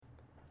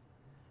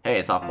Hey,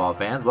 softball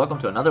fans, welcome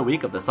to another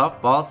week of the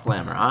Softball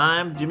Slammer.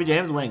 I'm Jimmy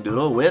James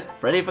Wingdoodle with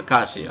Freddie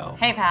Ficaccio.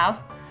 Hey, pals.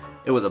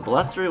 It was a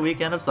blustery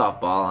weekend of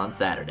softball on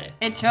Saturday.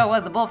 It sure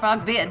was the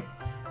Bullfrogs beard.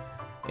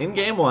 In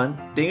Game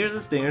 1, Dingers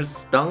and Stingers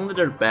stung the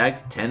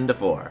Dirtbags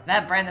 10-4.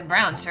 That Brandon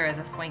Brown sure is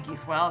a swanky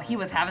swell. He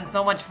was having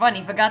so much fun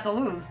he forgot to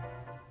lose.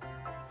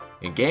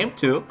 In Game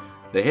 2,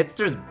 the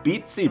Hitsters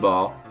beat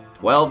Seaball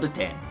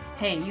 12-10.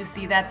 Hey, you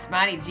see that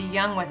Smarty G.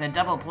 Young with a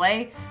double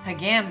play? Her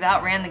gams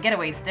outran the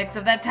getaway sticks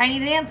of that tiny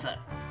dancer.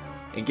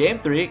 In Game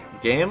 3,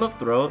 Game of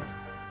Throws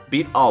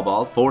beat All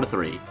Balls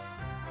 4-3.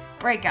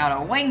 Break out a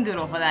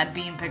wingdoodle for that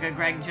bean picker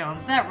Greg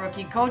Jones. That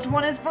rookie coach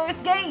won his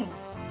first game.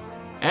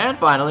 And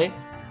finally,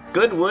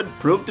 Goodwood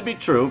proved to be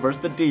true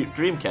versus the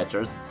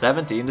Dreamcatchers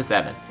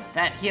 17-7.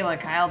 That healer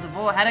Kyle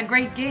DeVore had a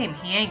great game.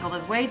 He ankled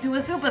his way to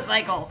a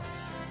supercycle.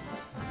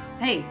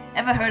 Hey,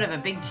 ever heard of a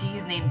big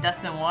cheese named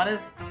Dustin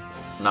Waters?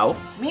 No?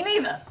 Me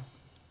neither.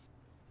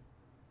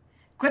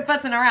 Quit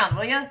futzing around,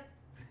 will ya?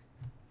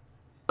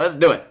 Let's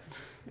do it.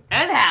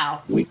 And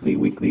how? Weekly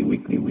ball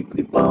movement. Weekly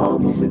ball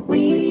movement.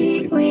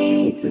 Weekly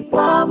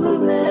ball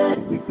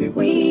movement.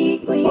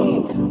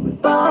 Weekly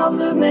ball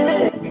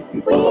movement.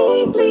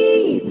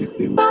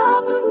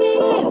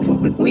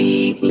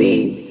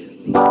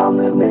 Weekly ball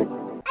movement.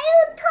 Are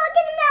you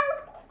talking about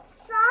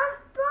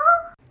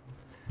softball?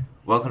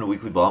 Welcome to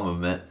Weekly Ball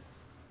Movement,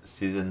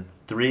 Season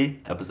 3,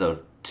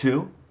 Episode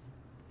 2.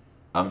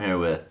 I'm here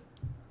with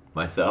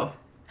myself,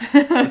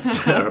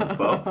 Sarah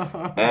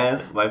Bowe,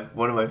 and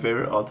one of my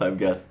favorite all-time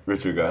guests,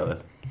 Richard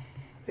Garland.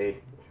 Hey.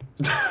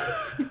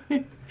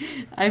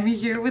 I'm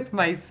here with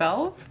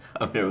myself?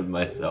 I'm here with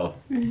myself.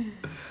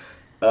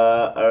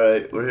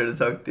 Alright, we're here to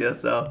talk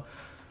DSL.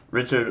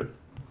 Richard,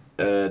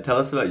 tell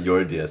us about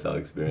your DSL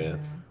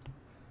experience.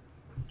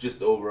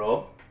 Just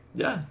overall?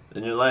 Yeah,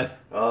 in your life.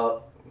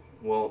 Well,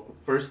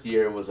 first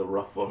year was a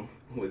rough one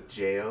with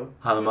J.O.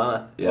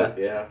 Hanamana, yeah.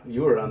 Yeah,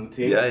 you were on the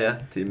team.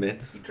 Yeah,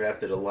 teammates. You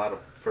drafted a lot of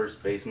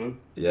first basemen.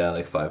 Yeah,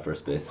 like 5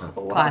 first basemen.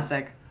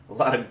 Classic. A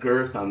lot of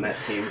girth on that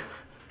team.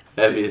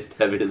 Heaviest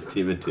team in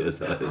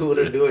DSL Who would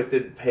have history. knew it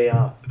didn't pay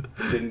off?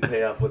 Didn't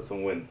pay off with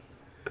some wins.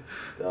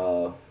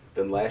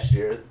 Then last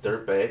year,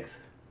 Dirtbags.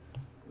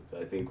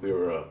 I think we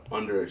were a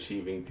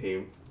underachieving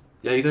team.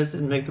 Yeah, you guys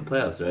didn't make the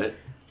playoffs, right?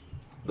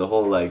 The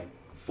whole,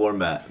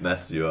 format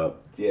messed you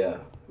up. Yeah.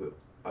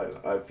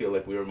 I feel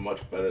like we were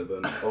much better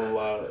than there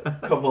were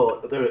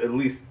at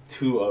least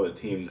 2 other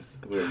teams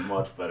we were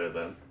much better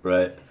than.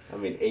 Right? I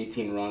mean,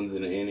 18 runs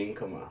in an inning,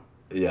 come on.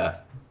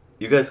 Yeah.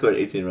 You guys scored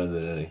 18 runs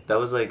in an inning. It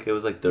was like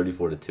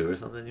 34-2 or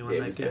something you won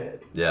Yeah, that it was game?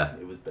 bad. Yeah.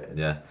 It was bad.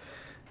 Yeah.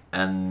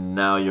 And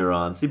now you're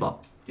on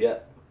C-Ball. Yeah,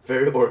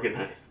 very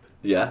organized.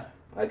 Yeah?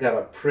 I got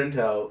a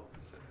printout,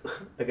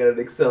 I got an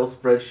Excel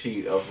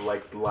spreadsheet of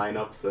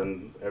lineups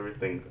and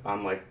everything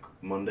on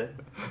Monday.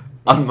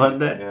 On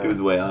Monday? Yeah. He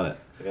was way on it.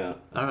 Yeah.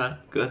 Alright,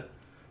 good.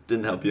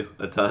 Didn't help you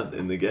a ton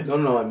in the game?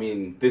 No, I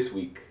mean this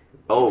week.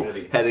 Oh,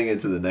 already. heading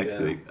into the next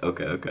Yeah. week.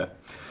 Okay.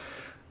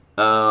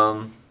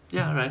 Yeah,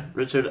 alright.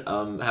 Richard,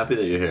 I'm happy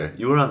that you're here.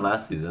 You were on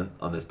last season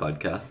on this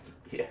podcast.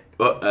 Yeah.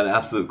 Well, an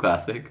absolute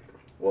classic.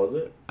 Was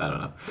it? I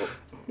don't know.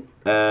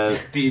 Well,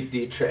 do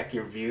you track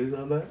your views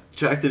on that?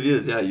 Track the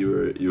views, yeah, you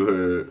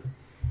were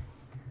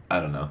I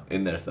don't know,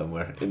 in there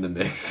somewhere, in the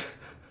mix.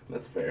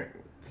 That's fair.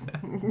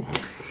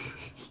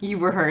 You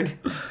were heard.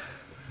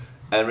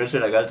 And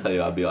Richard, I gotta tell you,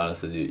 I'll be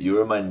honest with you, you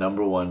were my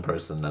number one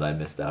person that I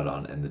missed out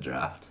on in the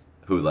draft.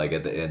 Who,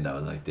 at the end, I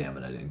was like, damn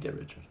it, I didn't get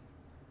Richard.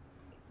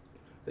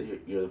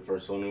 You're the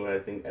first one who I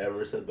think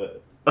ever said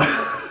that.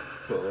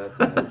 So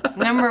that's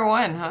Number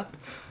 1, huh?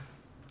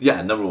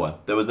 Yeah, number one.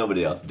 There was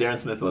nobody else. Darren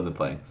Smith wasn't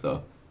playing,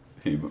 so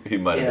he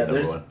might have been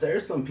number one.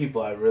 there's some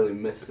people I really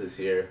missed this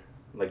year.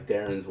 Like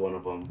Darren's one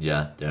of them.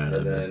 Yeah, Darren I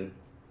And missed.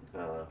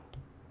 then,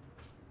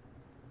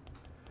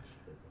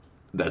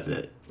 That's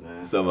it.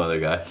 nah, Some other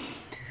guy.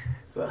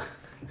 so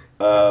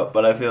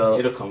But I feel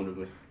it'll come to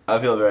me.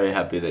 very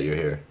happy that you're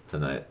here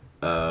tonight.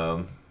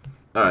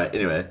 Alright,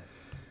 anyway.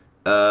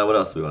 What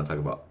else do we want to talk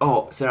about?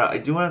 Oh, Sarah, I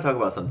do want to talk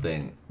about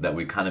something that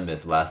we kind of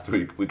missed last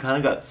week. We kind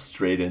of got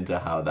straight into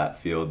how that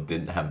field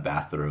didn't have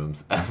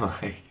bathrooms and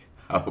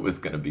how it was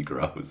going to be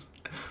gross.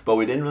 But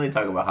we didn't really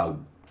talk about how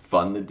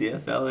fun the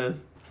DSL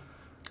is.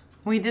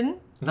 We didn't?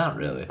 Not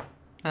really.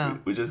 Oh.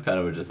 We just kind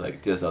of were just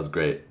like, DSL's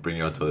great, bring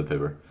your own toilet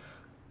paper.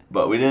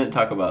 But we didn't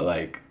talk about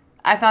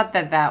I thought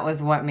that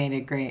was what made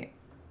it great.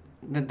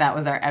 That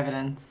was our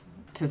evidence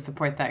to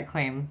support that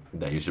claim.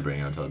 that you should bring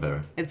your own toilet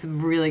paper. It's a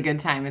really good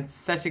time. It's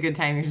such a good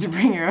time. You should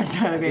bring your own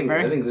toilet paper.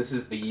 I think this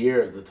is the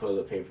year of the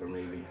toilet paper,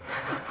 maybe.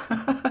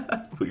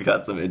 We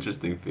got some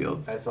interesting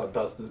fields. I saw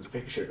Dustin's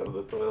picture of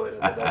the toilet.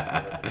 And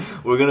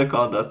that's We're going to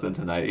call Dustin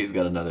tonight. He's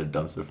got another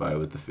dumpster fire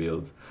with the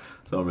fields.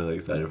 So I'm really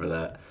excited for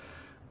that.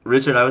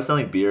 Richard, I was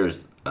selling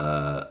beers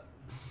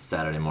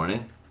Saturday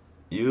morning.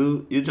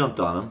 You jumped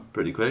on them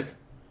pretty quick.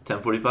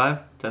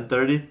 10:45?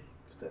 10:30?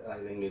 I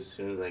think as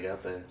soon as I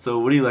got there. So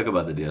what do you like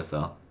about the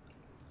DSL?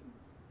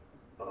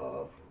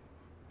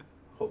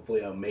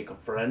 Hopefully I'll make a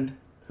friend.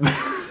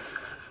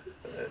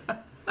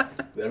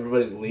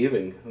 Everybody's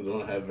leaving. We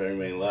don't have very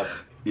many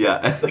left.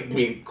 Yeah. It's like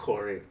me and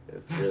Corey.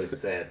 It's really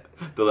sad.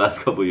 The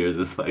last couple years,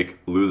 it's like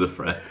lose a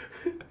friend.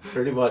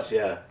 Pretty much,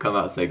 yeah. Come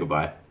out, say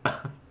goodbye.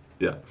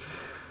 Yeah.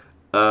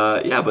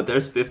 Yeah, but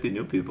there's 50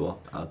 new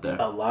people out there.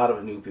 A lot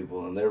of new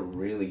people, and they're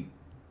really,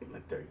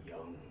 like, they're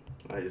young.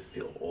 I just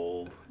feel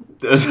old.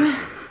 There's a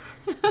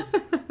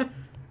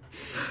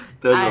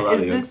lot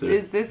of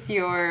youngsters. Is this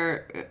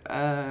your?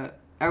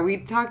 Are we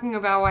talking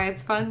about why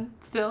it's fun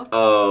still?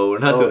 Oh, we're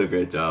not doing a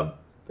great job.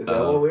 Is that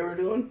what we were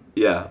doing?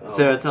 Yeah. Oh.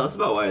 Sarah, tell us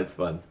about why it's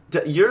fun.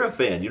 You're a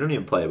fan. You don't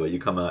even play, but you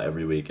come out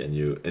every week and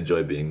you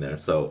enjoy being there.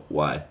 So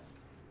why?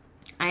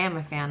 I am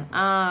a fan.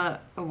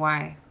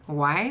 Why?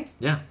 Why?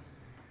 Yeah.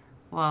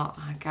 Well,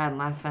 God,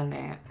 last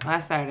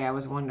Saturday, I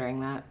was wondering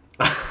that.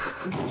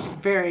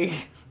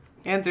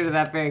 Answer to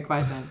that very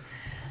question.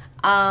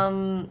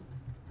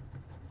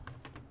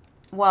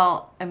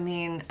 Well, I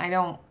mean,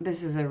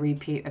 this is a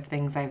repeat of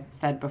things I've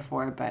said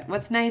before, but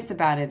what's nice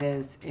about it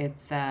is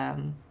it's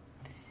a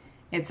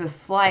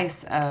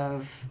slice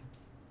of,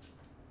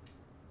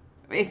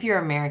 if you're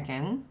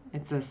American,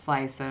 it's a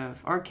slice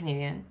of, or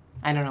Canadian.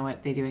 I don't know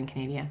what they do in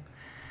Canada.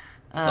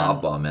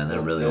 Softball, man. They're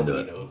really into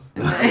Nobody it. knows.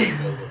 Nobody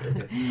knows what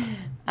it is.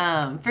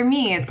 For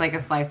me, it's like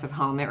a slice of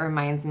home. It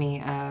reminds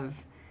me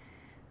of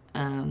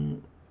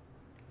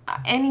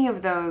any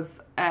of those,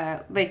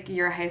 like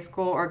your high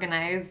school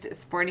organized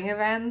sporting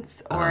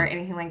events or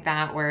anything like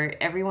that, where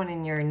everyone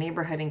in your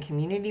neighborhood and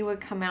community would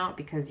come out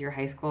because your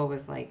high school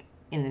was like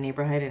in the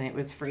neighborhood and it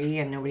was free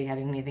and nobody had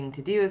anything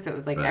to do. So it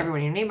was like everyone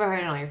in your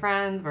neighborhood and all your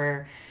friends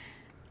were,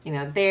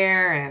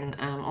 there, and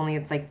only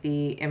it's like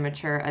the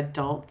immature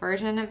adult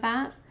version of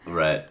that.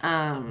 Right.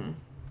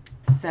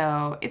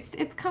 So it's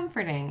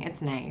comforting.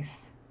 It's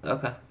nice.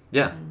 Okay.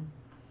 Yeah.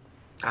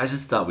 I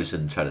just thought we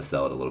should try to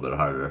sell it a little bit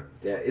harder.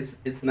 Yeah,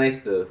 it's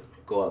nice to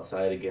go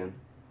outside again.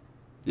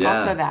 Yeah.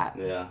 Also that.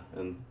 Yeah,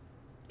 and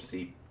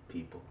see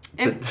people.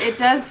 It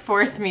does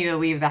force me to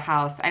leave the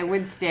house. I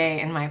would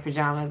stay in my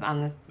pajamas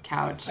on the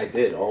couch. I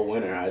did all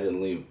winter. I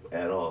didn't leave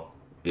at all.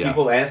 Yeah.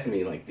 People ask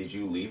me, like, did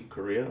you leave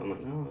Korea? I'm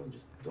like, no,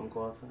 just don't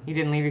go outside. You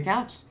didn't leave your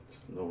couch?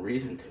 There's no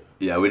reason to.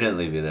 Yeah, we didn't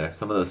leave you there.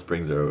 Some of those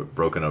springs are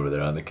broken over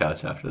there on the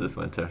couch after this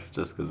winter,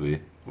 just because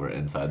we were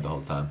inside the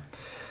whole time.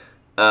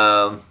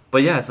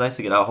 But yeah, it's nice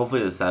to get out.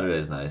 Hopefully this Saturday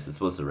is nice. It's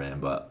supposed to rain,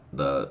 but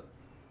the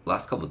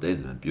last couple of days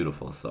have been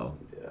beautiful, so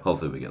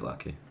hopefully we get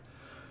lucky.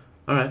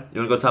 All right, you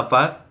want to go top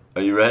 5?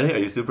 Are you ready? Are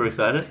you super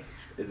excited?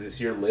 Is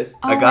this your list?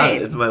 Oh, I got wait.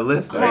 it. It's my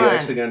list. Hold Are you on.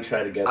 actually going to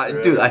try to get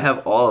through Dude, it? I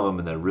have all of them,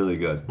 and they're really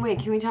good. Wait,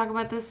 can we talk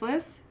about this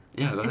list?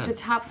 Yeah, go It's ahead. a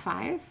top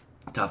 5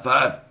 Top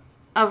 5.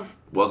 of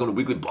Welcome to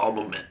Weekly Ball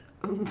Movement.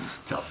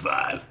 Top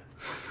 5.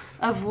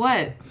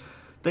 what?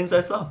 Things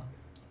I saw.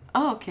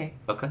 Oh, okay.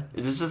 Okay.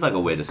 It's just like a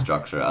way to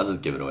structure. I'll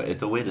just give it away.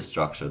 It's a way to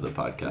structure the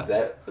podcast.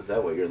 Is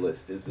that what your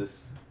list is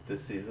this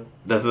season?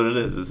 That's what it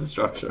is. It's a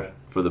structure Okay.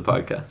 for the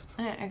podcast.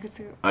 Yeah, I could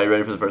see. Are you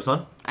ready for the first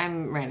one?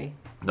 I'm ready.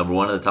 Number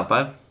 1 of the top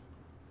 5.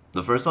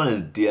 The first one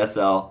is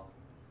DSL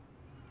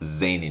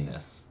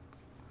zaniness.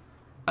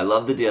 I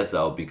love the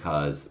DSL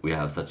because we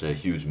have such a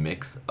huge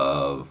mix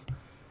of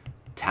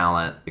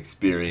talent,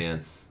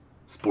 experience,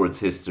 sports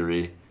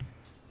history,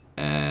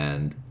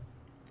 and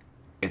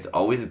it's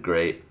always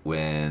great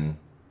when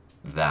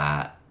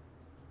that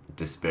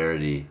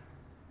disparity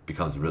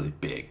becomes really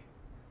big,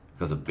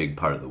 becomes a big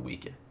part of the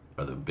weekend,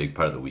 or the big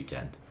part of the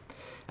weekend.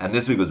 And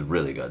this week was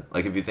really good.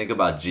 Like, if you think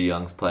about Ji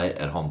Young's play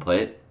at home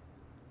plate,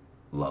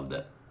 loved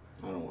it.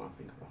 I don't want to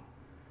think about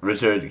it.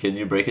 Richard, can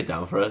you break it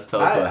down for us?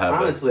 Tell us what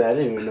happened. Honestly, I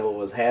didn't even know what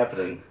was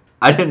happening.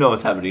 I didn't know what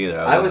was happening either.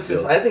 I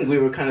think we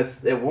were kind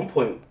of, at one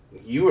point,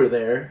 you were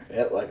there,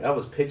 I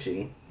was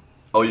pitching.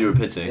 Oh, you were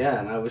pitching? Yeah,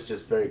 and I was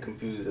just very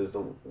confused as to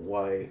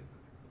why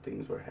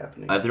things were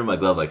happening. I threw my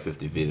glove like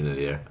 50 feet into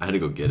the air. I had to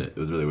go get it. It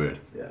was really weird.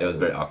 Yeah, it was it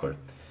very was- awkward.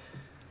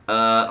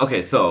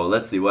 Okay, so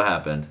let's see what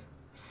happened.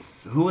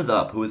 Who was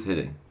up? Who was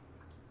hitting?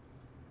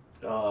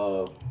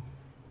 Was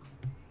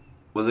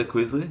it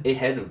Queasley? It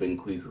had to have been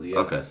Queasley, yeah.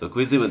 Okay, so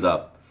Queasley was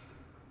up.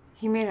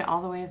 He made it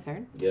all the way to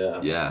third?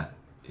 Yeah. Yeah.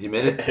 He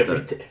made it to Every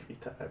third.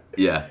 time.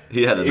 Yeah,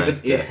 he had a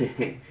nice day.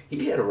 Yeah,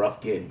 he had a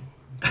rough game.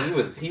 He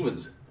was.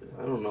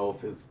 I don't know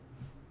if his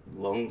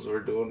lungs were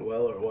doing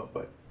well or what,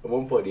 but at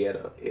one point he had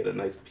a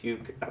nice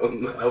puke out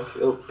in the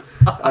outfield.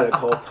 I had to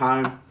call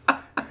time.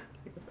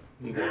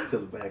 He walked to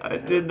the back. I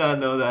did not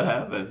know that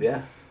happened.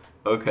 Yeah.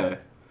 Okay.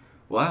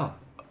 Wow.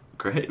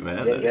 Great,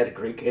 man. Yeah, he had a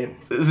great game.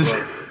 This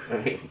is-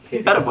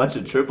 He had a bunch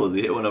of triples.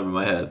 He hit one over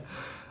my head.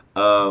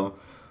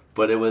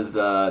 But it was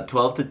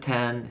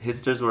 12-10.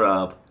 Histers were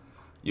up.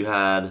 You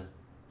had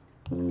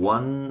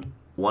one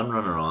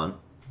runner on.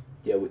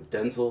 Yeah, with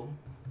Denzel.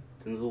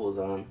 Denzel was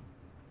on.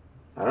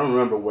 I don't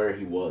remember where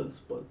he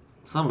was, but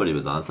Somebody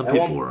was on. Some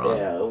people were on.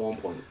 Yeah, at one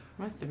point.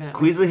 Must have been at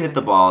Queasley hit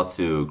the ball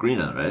to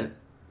Greena, right?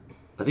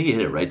 I think he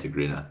hit it right to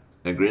Greena.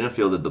 And Greena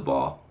fielded the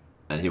ball.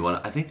 And he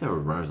wanted, I think there were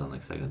runners on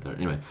like second and third.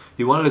 Anyway,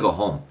 he wanted to go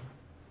home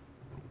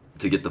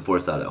to get the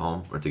force out at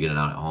home or to get it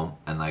out at home.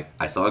 And like,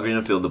 I saw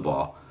Greena field the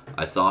ball.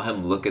 I saw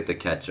him look at the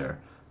catcher.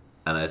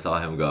 And I saw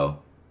him go.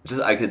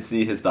 I could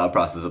see his thought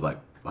process of like,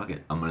 fuck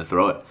it, I'm gonna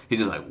throw it. He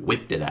just like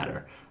whipped it at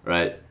her,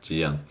 right, Ji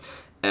Young,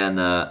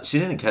 and she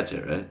didn't catch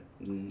it, right?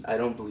 I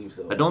don't believe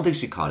so. I don't think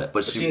she caught it,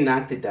 but But she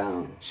knocked it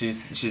down. She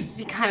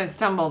kind of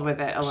stumbled with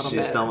it a little she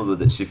bit. stumbled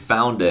with it. She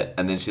found it,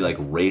 and then she like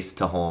raced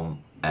to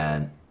home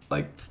and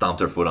like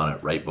stomped her foot on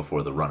it right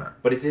before the runner.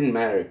 But it didn't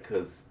matter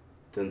because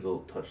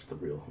Denzel touched the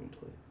real home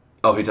plate.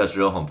 Oh, he touched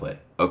real home plate.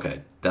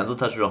 Okay, Denzel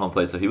touched real home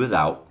plate, so he was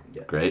out.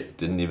 Yeah. Great.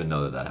 Didn't even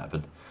know that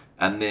happened.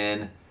 And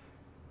then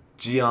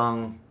Ji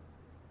Young,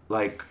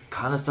 like,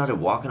 kind of started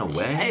walking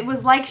away. It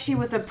was like she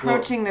was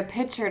approaching the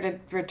pitcher to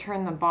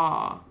return the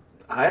ball.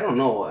 I don't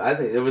know. I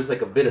think there was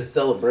like a bit of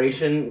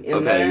celebration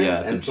in there.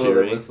 Yeah, some and so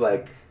cheering. it was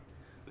like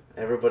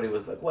everybody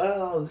was like,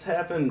 "Wow, this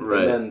happened!"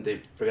 Right. And then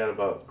they forgot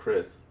about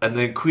Chris. And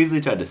then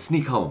Queasley tried to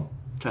sneak home.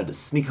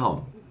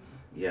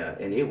 Yeah,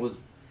 and it was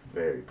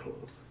very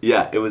close.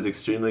 Yeah, it was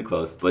extremely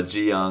close. But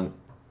Ji Young,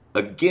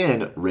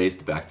 again,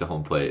 raced back to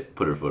home plate,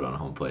 put her foot on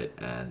home plate,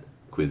 and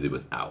Queasley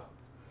was out.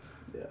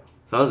 Yeah.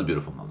 So that was a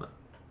beautiful moment.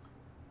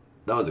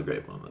 That was a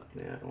great moment.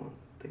 Yeah, I don't want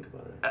to think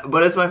about it.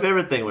 But it's my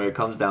favorite thing where it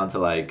comes down to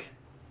like...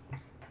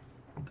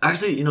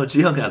 Actually, you know,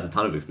 Ji Young has a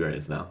ton of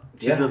experience now.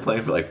 She's Yeah. been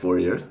playing for like 4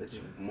 years. It's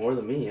more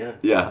than me, yeah.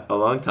 Yeah, a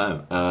long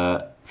time.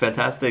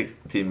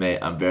 Fantastic teammate.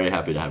 I'm very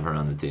happy to have her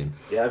on the team.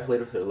 Yeah, I played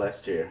with her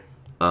last year.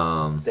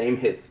 Um, Same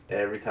hits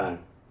every time.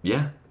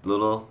 yeah,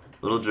 little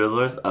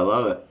dribblers. I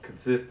love it.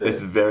 Consistent.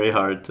 It's very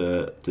hard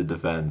to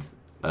defend.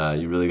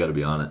 You really got to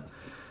be on it.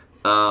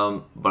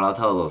 But I'll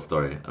tell a little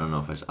story. I don't know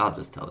if I should. I'll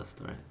just tell this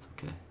story. It's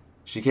okay.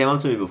 She came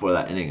up to me before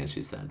that inning and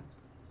she said,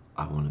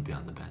 "I want to be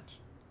on the bench."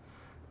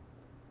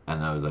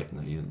 And I was like,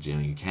 "No,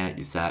 Jim, you can't.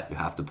 You sat. You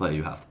have to play.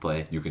 You have to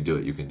play. You can do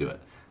it. You can do it."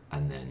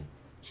 And then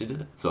she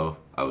did it. So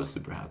I was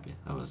super happy.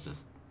 That was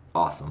just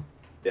awesome.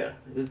 Yeah,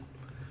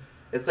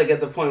 it's like at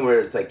the point where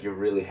it's like you're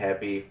really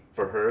happy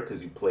for her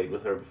because you played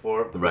with her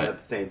before, but Right. then at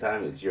the same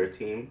time it's your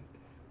team,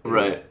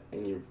 Right.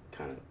 And you're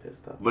kind of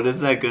pissed off. But it's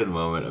that good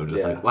moment of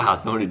just Yeah. like, wow,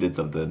 somebody did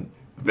something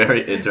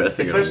very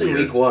interesting. or Especially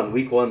weird. week one.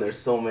 Week one, there's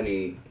so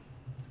many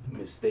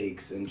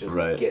mistakes and just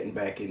Right. getting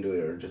back into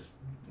it, or just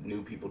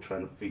new people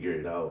trying to figure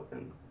it out.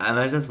 And And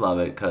I just love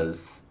it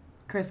because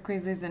Chris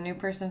Queasley's a new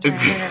person trying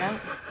to figure it out.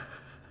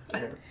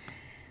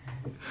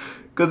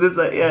 it's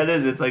like, yeah, it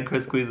is. It's like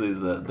Chris Queasley's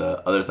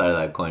the other side of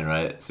that coin,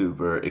 right?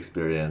 Super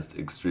experienced,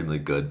 extremely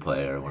good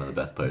player, one of the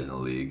best players in the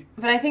league.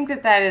 But I think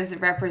that is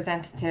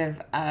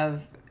representative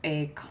of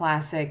a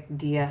classic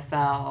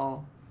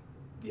DSL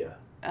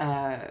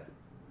yeah,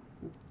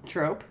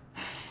 trope.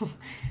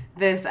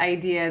 This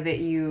idea that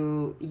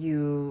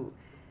you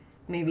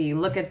maybe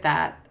look at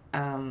that.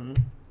 God,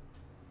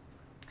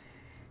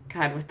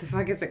 what the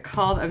fuck is it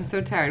called? I'm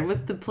so tired.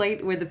 What's the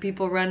plate where the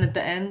people run at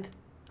the end?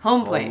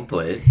 Home plate. Home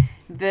plate.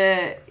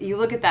 You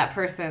look at that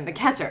person, the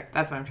catcher.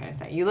 That's what I'm trying to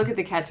say. You look at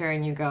the catcher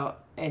and you go,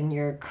 and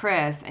you're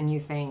Chris, and you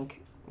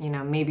think, you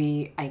know,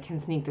 maybe I can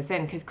sneak this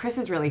in because Chris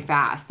is really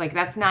fast. Like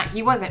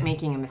he wasn't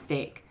making a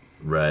mistake.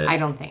 Right. I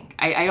don't think.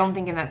 I don't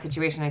think in that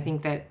situation. I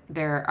think that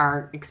there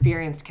are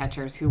experienced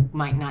catchers who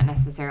might not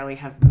necessarily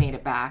have made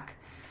it back.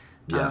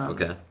 Yeah,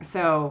 okay.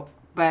 So,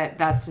 but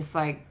that's just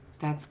like,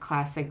 that's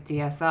classic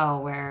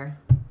DSL where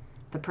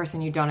the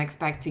person you don't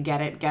expect to get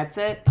it gets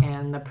it,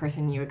 and the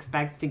person you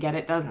expect to get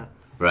it doesn't.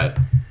 Right.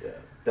 yeah.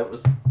 That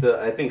was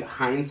I think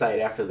hindsight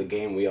after the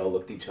game, we all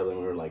looked at each other and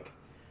we were like,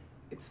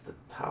 it's the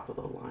top of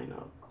the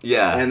lineup.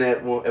 Yeah. And I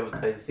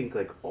think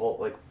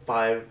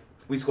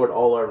we scored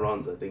all our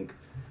runs, I think,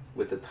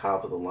 with the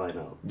top of the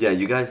lineup. Yeah,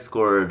 you guys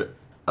scored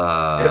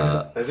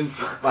I think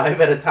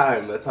 5 at a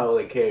time. That's how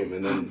they came,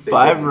 and then they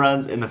 5 didn't.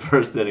 runs in the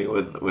first inning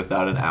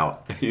without an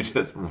out. You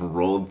just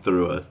rolled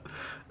through us.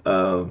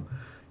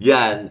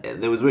 Yeah,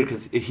 and it was weird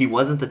because he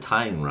wasn't the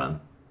tying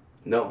run.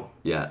 No.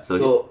 Yeah,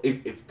 So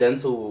if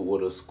Denzel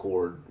would have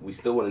scored, we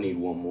still would have need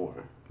one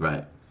more.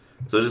 right.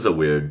 So it's just a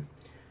weird.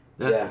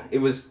 Yeah, it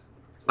was.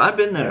 I've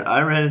been there.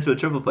 I ran into a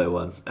triple play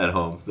once at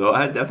home, so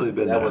I had definitely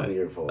been That there. wasn't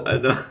your fault. I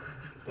know.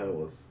 That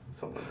was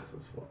someone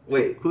else's fault.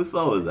 Wait, Whose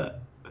fault was that?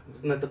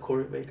 wasn't that the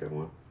Corey Baker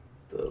one?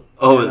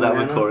 Is that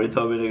when Hannah? Corey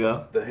told me to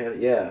go?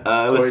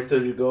 Yeah. It was- Corey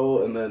told you to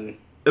go, and then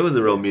It was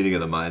a real meeting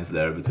of the minds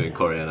there between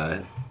Corey and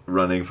I,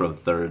 running from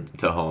third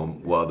to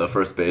home while the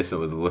first baseman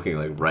was looking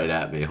like right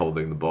at me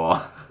holding the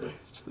ball.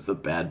 Just a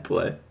bad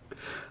play.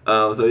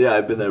 So yeah,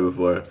 I've been there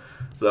before.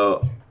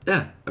 So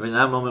yeah, I mean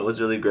that moment was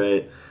really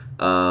great.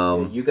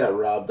 you got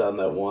robbed on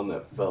that one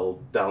that fell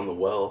down the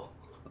well.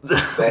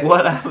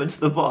 What happened to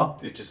the ball?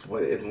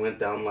 It went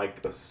down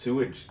like a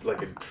sewage,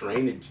 like a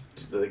drainage,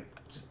 like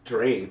just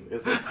drain. It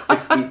was like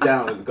 6 feet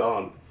down. It was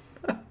gone.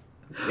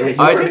 Yeah,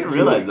 I didn't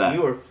realize that.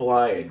 You were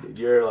flying.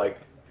 You're like,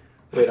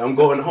 wait, I'm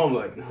going home.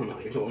 Like, no,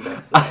 you're going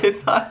back. I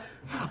thought.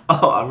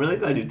 Oh, I'm really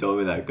glad you told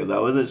me that because I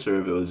wasn't sure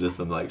if it was just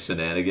some like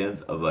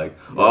shenanigans of like,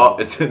 oh,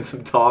 it's in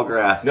some tall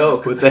grass. No,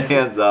 with the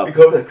hands up. We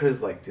go to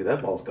Chris like, dude,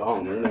 that ball's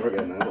gone. We're never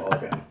getting that ball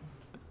again.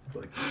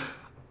 Like,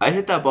 I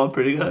hit that ball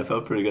pretty good. I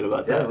felt pretty good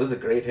about yeah, that. it was a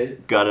great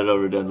hit. Got it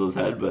over Denzel's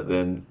head, but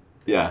then,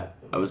 yeah,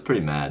 I was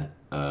pretty mad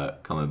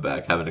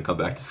having to come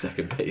back to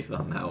second base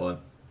on that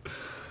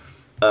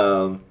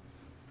one.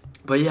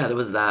 But yeah, there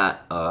was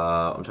that.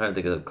 I'm trying to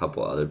think of a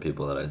couple other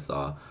people that I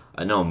saw.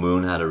 I know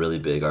Moon had a really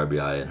big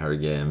RBI in her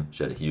game.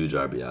 She had a huge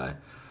RBI.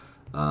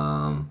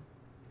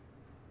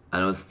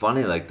 And it was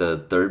funny, like the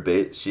third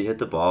base, she hit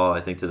the ball, I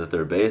think, to the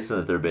third base, and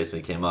the third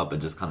baseman came up and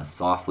just kind of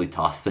softly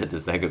tossed it to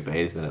second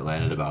base, and it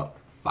landed about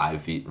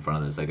 5 feet in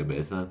front of the second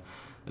baseman.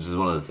 It's just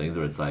one of those things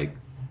where it's like,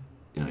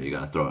 you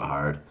gotta throw it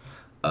hard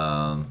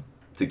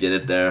to get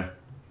it there.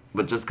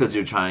 But just because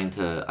you're trying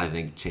to, I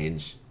think,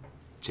 change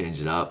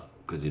it up,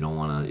 because you don't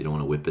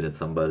wanna whip it at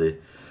somebody.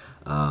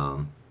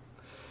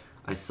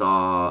 I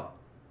saw,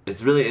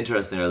 it's really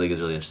interesting. Our league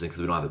is really interesting because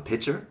we don't have a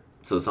pitcher.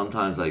 So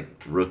sometimes like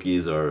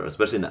rookies, or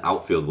especially in the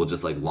outfield, will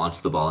just like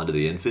launch the ball into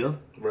the infield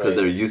because Right.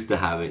 they're used to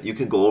having. You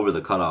can go over the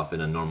cutoff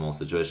in a normal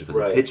situation because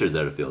Right. the pitcher's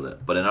there to field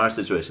it. But in our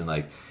situation,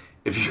 like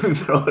if you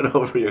throw it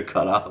over your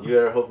cutoff, You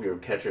better hope your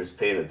catcher's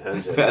paying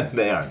attention. and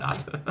they are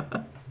not.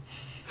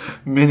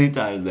 Many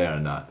times they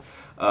are not.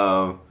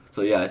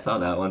 So yeah, I saw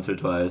that once or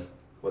twice.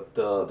 But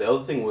the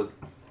other thing was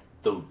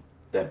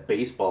that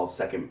baseball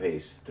second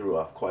base threw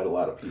off quite a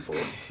lot of people.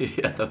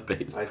 Yeah, the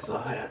base. I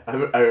saw that.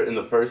 In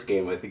the first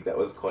game, I think that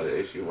was quite an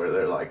issue where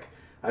they're like,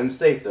 "I'm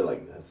safe." They're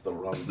like, "That's the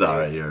wrong."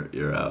 Sorry, base.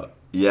 you're out.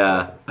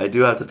 Yeah, I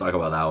do have to talk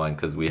about that one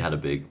because we had a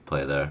big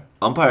play there.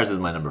 Umpires is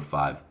my number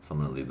 5, so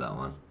I'm gonna leave that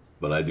one.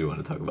 But I do want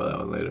to talk about that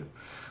one later.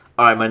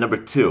 All right, my number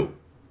 2.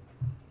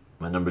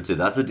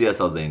 That's the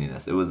DSL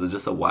zaniness. It was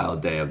just a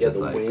wild day of Yeah, just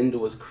the like wind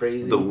was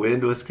crazy. the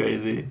wind was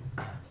crazy.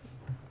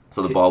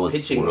 So the ball was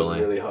pitching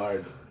swirling. was really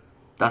hard.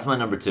 That's my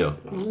number 2.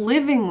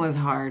 Living was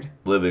hard.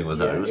 Living was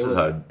hard. It was just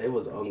hard. It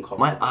was uncomfortable.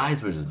 My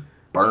eyes were just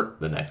burnt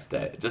the next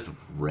day, just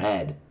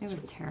red. It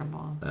was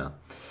terrible. Yeah.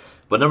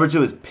 But number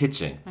 2 is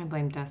pitching. I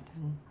blame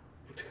Dustin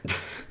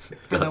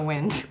for the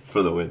wind.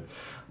 For the win.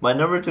 My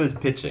number 2 is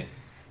pitching.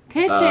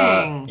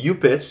 Pitching. You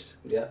pitched.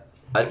 Yeah.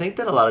 I think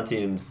that a lot of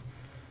teams.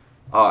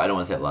 Oh, I don't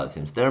want to say a lot of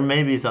teams. There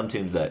may be some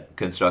teams that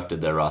constructed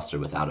their roster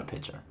without a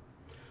pitcher.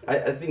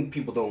 I think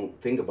people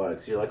don't think about it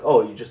because you're like,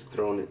 oh, you're just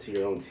throwing it to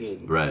your own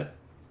team. Right.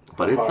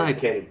 But How it's hard like,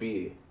 can it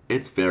be?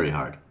 it's very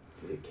hard.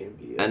 It can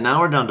be. And now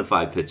we're down to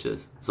 5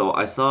 pitches. So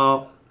I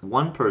saw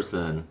one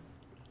person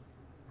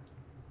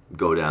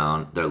go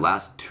down. Their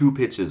last 2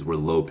 pitches were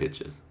low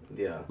pitches.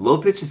 Yeah. Low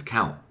pitches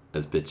count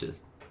as pitches,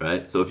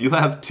 right? So if you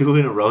have 2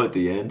 in a row at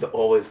the end, It's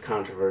always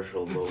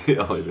controversial, though. they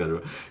always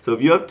gotta. So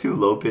if you have 2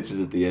 low pitches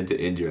at the end to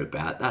end your at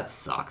bat, that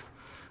sucks.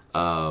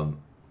 And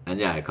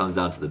yeah, it comes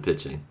down to the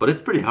pitching, but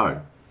it's pretty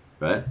hard,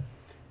 right?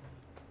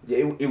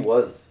 Yeah, it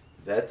was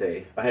that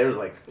day. I had to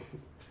like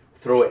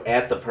throw it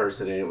at the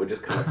person and it would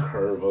just kind of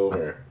curve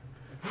over.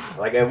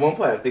 Like at one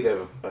point, I think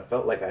I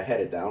felt like I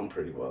had it down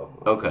pretty well.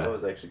 Okay. I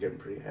was actually getting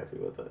pretty happy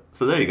with it.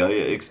 So there you go,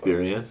 yeah,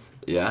 experience.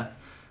 Yeah.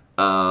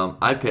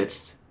 I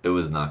pitched. It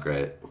was not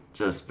great.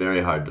 Just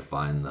very hard to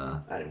find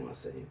the. I didn't want to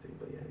say anything,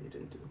 but yeah, you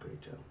didn't do a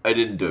great job. I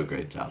didn't do a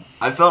great job.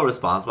 I felt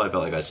responsible. I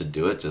felt like I should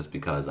do it just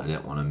because I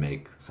didn't want to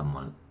make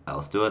someone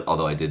else do it.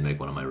 Although I did make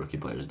one of my rookie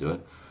players do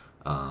it.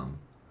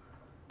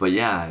 But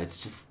yeah,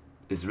 it's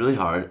really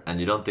hard, and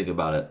you don't think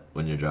about it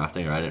when you're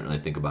drafting, or I didn't really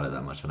think about it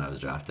that much when I was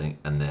drafting.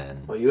 And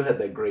then Well, you had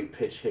that great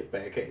pitch hit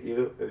back at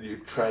you, and you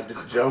tried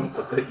to jump,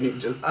 but then you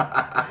just.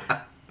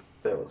 That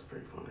was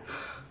pretty funny.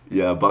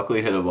 yeah,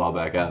 Buckley hit a ball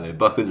back at me.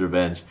 Buckley's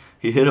revenge.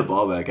 He hit a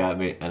ball back at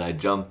me, and I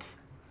jumped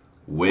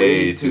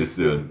way too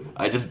soon.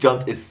 I just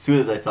jumped as soon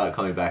as I saw it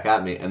coming back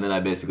at me, and then I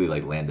basically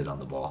like landed on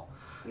the ball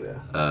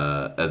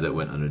Yeah. as it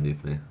went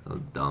underneath me. So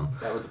dumb.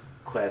 That was a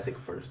classic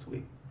first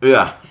week.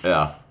 Yeah.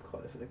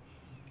 Classic.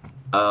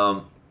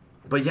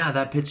 But yeah,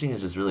 that pitching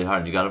is just really hard.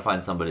 And you got to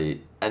find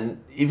somebody,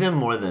 and even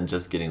more than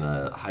just getting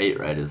the height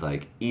right is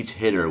like each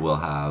hitter will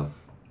have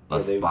a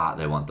Yeah, spot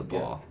they want the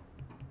ball.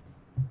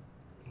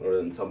 Or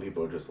then some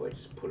people are just like,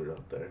 just put it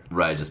up there.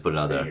 Right, just put it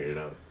out there. Figure it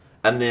out.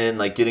 And then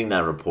like getting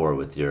that rapport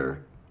with your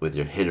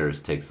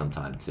hitters takes some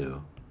time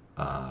too,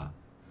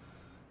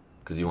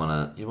 because you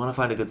wanna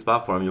find a good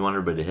spot for them. You want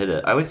everybody to hit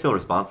it. I always feel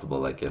responsible.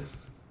 Like if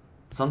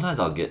sometimes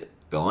I'll get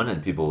going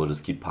and people will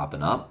just keep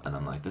popping up, and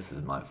I'm like, this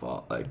is my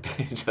fault. Like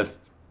they just.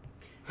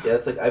 Yeah,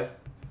 it's like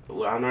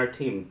on our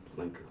team,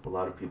 like a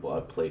lot of people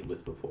I've played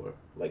with before.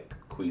 Like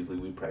Queasley,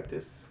 we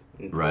practice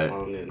in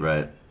Hong, and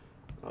Right.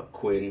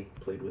 Quinn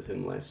played with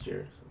him last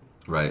year.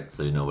 So. Right,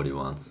 so you know what he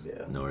wants.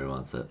 Yeah. Know where he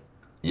wants it.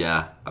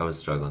 Yeah, I was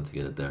struggling to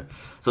get it there.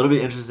 So it'll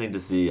be interesting to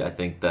see. I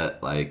think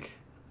that, like,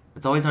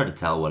 it's always hard to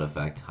tell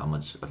how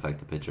much effect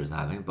the pitcher is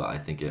having, but I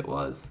think it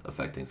was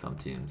affecting some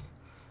teams.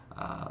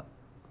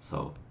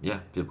 So, yeah,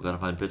 people got to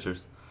find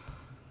pitchers.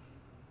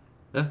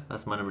 Yeah,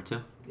 that's my number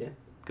 2. Yeah.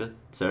 Good.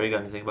 Sarah, you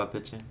got anything about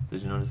pitching?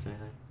 Did you notice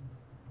anything?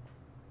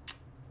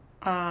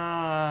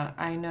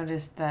 I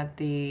noticed that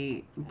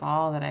the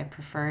ball that I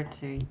preferred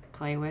to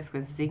play with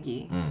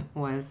Ziggy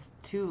was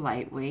too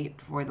lightweight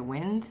for the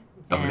wind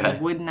and Okay.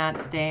 would not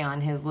stay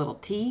on his little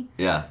tee.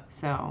 Yeah.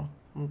 So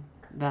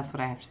that's what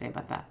I have to say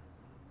about that.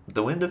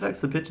 The wind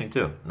affects the pitching,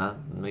 too. That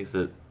makes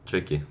it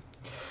tricky.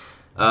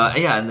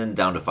 Yeah, and then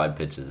down to 5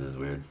 pitches is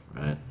weird,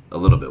 right? A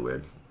little bit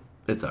weird.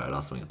 It's alright.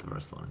 I'll swing at the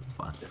first one. It's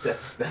fine.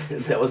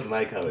 That was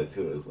my comment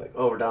too. It was like,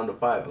 oh, we're down to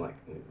 5. I'm like,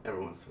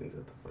 everyone swings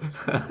at the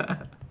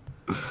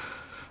first.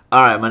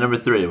 All right, my number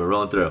 3. We're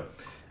rolling through.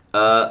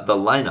 The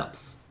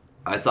lineups.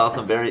 I saw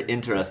some very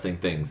interesting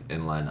things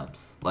in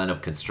lineups.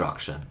 Lineup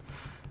construction.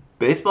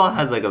 Baseball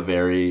has like a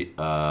very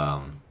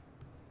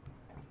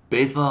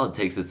baseball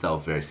takes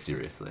itself very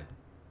seriously,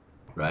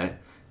 right?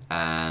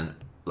 And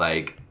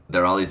like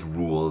there are all these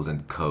rules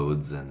and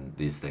codes and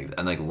these things,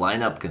 and like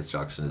lineup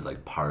construction is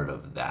like part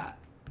of that.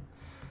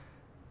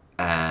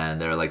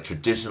 And there are like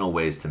traditional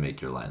ways to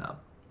make your lineup.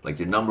 Like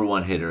your number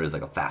 1 hitter is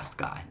like a fast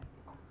guy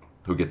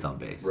who gets on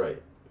base.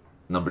 Right.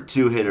 Number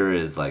 2 hitter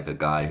is like a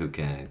guy who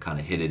can kind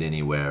of hit it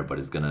anywhere, but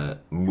is gonna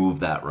move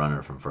that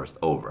runner from first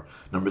over.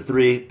 Number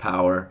 3,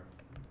 power.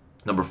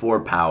 Number 4,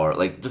 power.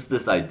 Like just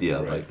this idea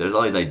of like there's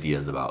all these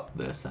ideas about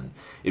this, and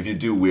if you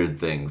do weird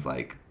things,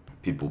 like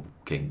people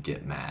can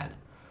get mad.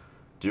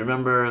 Do you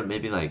remember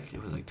maybe like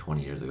it was like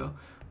 20 years ago,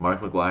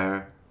 Mark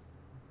McGwire?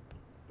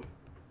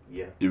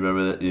 Yeah. You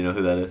remember that? You know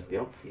who that is?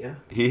 Yep. Yeah.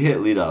 He hit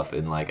leadoff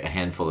in like a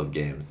handful of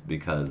games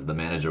because the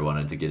manager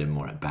wanted to get him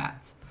more at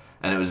bats,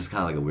 and it was just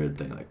kind of like a weird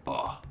thing. Like,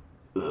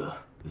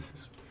 this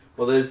is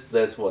Well,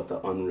 there's what the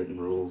unwritten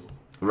rules.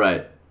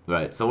 right.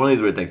 So one of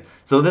these weird things.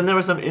 So then there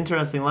were some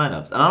interesting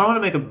lineups, and I don't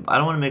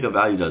want to make a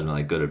value judgment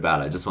like good or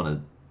bad. I just want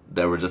to.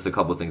 There were just a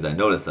couple of things I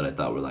noticed that I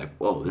thought were like,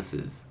 whoa, this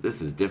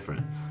is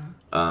different.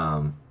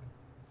 One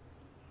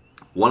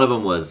of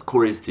them was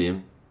Corey's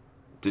team.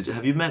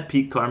 Have you met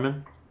Pete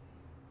Carmen?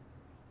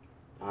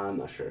 I'm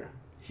not sure.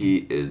 He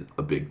is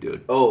a big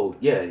dude. Oh,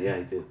 yeah,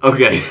 I did.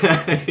 Okay,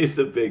 he's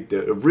a big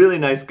dude. A really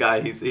nice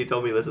guy. He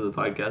told me to listen to the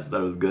podcast.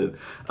 Thought it was good.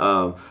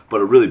 But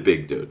a really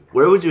big dude.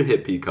 Where would you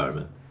hit Pete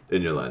Carmen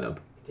in your lineup?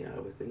 Yeah, I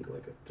would think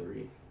like a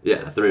 3.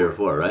 Yeah, 3 or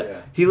 4, right?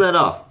 Yeah. He led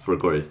off for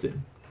Corey's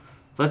team.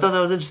 So I thought that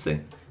was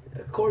interesting.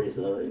 Corey's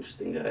an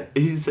interesting guy.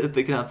 He's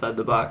thinking outside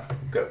the box.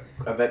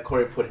 I bet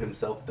Corey put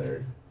himself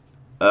third.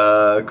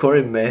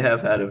 Corey may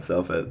have had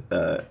himself at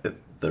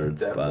 3rd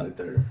spot.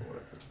 Definitely 3rd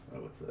or 4th, I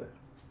would say.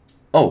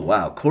 Oh,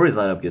 wow. Corey's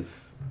lineup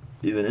gets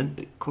even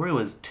in. Corey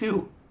was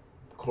 2.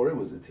 Corey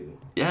was a 2.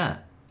 Yeah.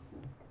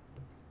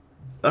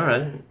 All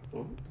right.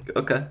 Well,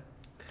 Okay.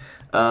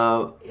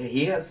 yeah,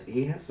 he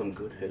has some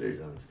good hitters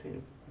on his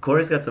team.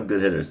 Corey's got some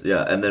good hitters.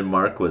 Yeah, and then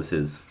Mark was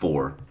his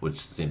 4, which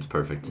seems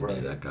perfect to me.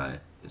 Right. That guy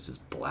is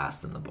just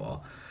blasting the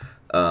ball.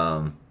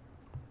 So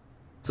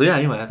yeah,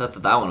 anyway, I thought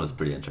that one was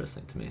pretty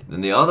interesting to me.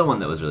 Then the other one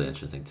that was really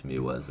interesting to me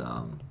was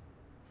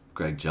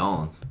Greg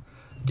Jones,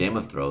 Game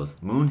of Thrones.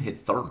 Moon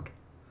hit 3rd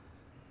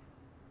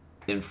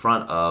in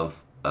front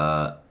of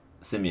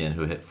Simeon,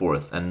 who hit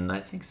 4th, and I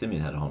think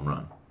Simeon had a home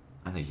run.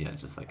 I think he had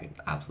just like an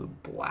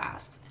absolute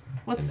blast.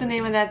 What's the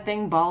name of that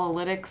thing?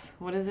 Ballalytics?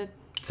 What is it?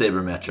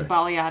 Sabermetrics.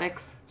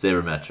 Baliotics?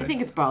 Sabermetrics. I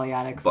think it's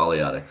baliotics.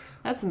 Baliotics.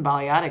 That's some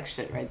baliotic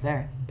shit right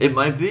there. It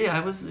might be.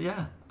 I was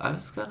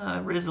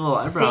gonna raise a little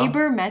eyebrow.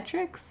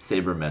 Sabermetrics?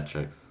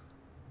 Sabermetrics.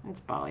 It's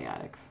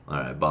baliotics.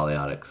 All right,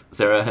 baliotics.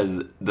 Sarah has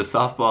the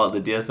softball.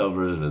 The DSL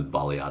version is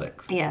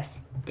baliotics.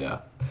 Yes. Yeah.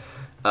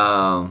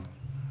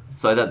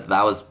 So I thought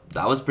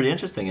that was pretty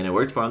interesting, and it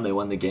worked for them. They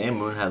won the game.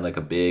 Moon had like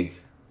a big,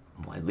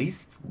 well, at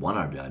least 1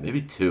 RBI,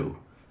 maybe 2,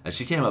 and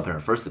she came up in her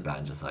first at bat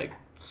and just like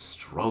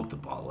stroked the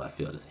ball left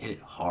field, just hit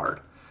it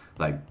hard,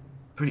 like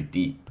pretty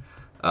deep.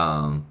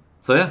 So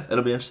yeah,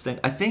 it'll be interesting.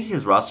 I think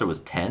his roster was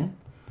 10.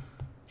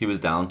 He was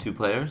down 2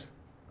 players.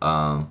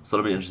 So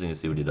it'll be interesting to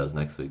see what he does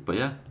next week. But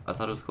yeah, I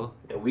thought it was cool.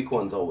 Yeah, week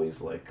 1's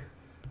always like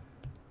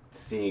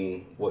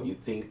seeing what you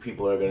think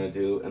people are gonna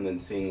do, and then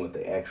seeing what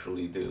they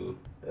actually do,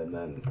 and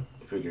then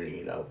figuring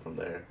it out from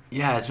there.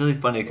 Yeah, it's really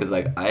funny because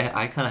like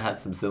I kind of had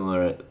some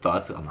similar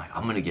thoughts. I'm like,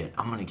 I'm gonna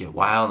get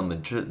wild. I'm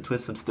gonna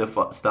twist some stuff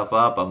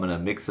up. I'm gonna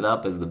mix it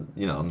up as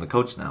I'm the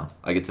coach now.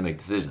 I get to make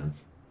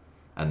decisions,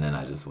 and then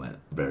I just went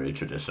very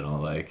traditional.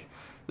 Like,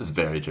 it was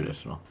very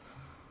traditional.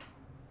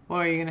 Well,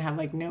 are you going to have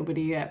like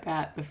nobody at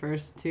bat the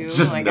first 2?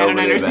 Just like, I don't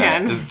nobody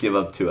understand. Just give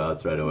up 2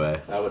 outs right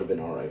away. I would have been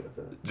alright with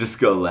it. Just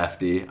go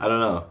lefty. I don't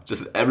know.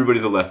 Just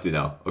everybody's a lefty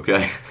now.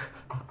 Okay.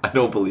 I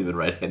don't believe in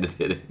right-handed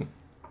hitting.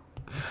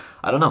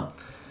 I don't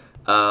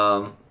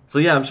know. So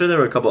yeah, I'm sure there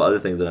were a couple other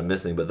things that I'm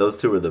missing, but those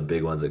 2 were the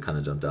big ones that kind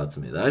of jumped out to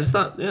me. That I just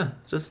thought, yeah,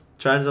 just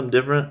trying something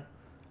different.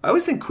 I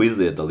always think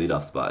Queasley at the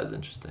leadoff spot is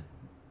interesting.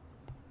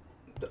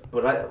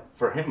 But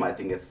for him, I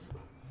think it's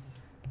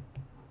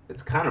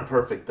kind of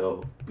perfect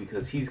though,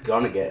 because he's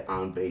gonna get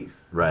on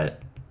base, Right.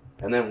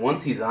 and then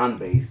once he's on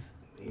base,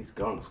 he's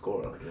gonna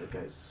score. Like, that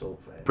guy's so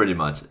fast. Pretty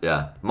much,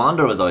 yeah.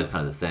 Mondo was always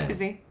kind of the same. Is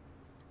he?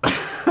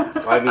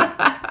 Well, I mean,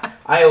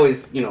 I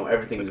always,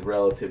 everything's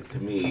relative to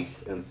me,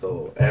 and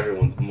so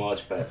everyone's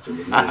much faster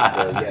than me.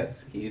 So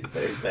yes, he's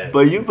very fast.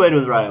 But you played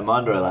with Ryan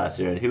Mondor last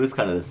year, and he was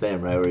kind of the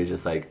same, right? Where he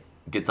just like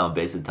gets on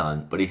base a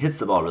ton, but he hits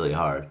the ball really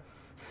hard.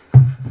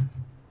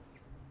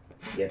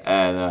 Yes.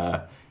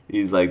 And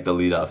he's like the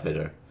leadoff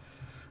hitter.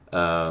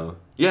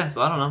 Yeah,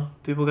 so I don't know.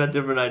 People got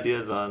different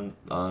ideas on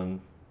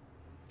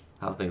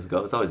how things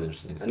go. It's always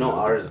interesting. to I see know what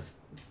ours,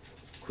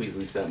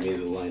 Queasley sent me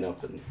the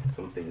lineup, and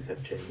some things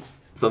have changed.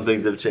 some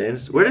things have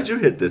changed. Where did you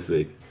hit this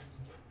week?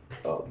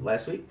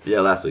 last week?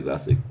 Yeah, last week.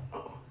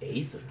 Oh,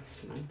 8th or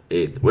 9th?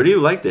 8th. Where do you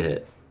like to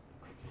hit?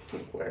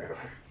 Wherever.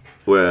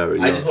 Wherever.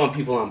 I just want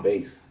people on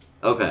base.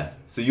 Okay,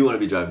 so you want to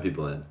be driving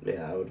people in.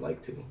 Yeah, I would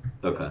like to.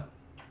 Okay.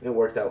 It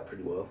worked out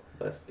pretty well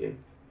last game.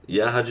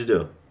 Yeah, how'd you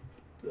do?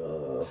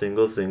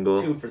 Single.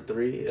 2 for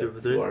 3. Yeah, 2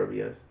 for 3? 2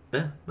 RBIs.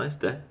 Yeah, nice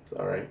day. It's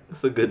all right.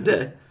 It's a good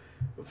day.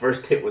 The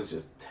first hit was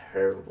just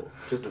terrible.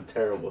 Just a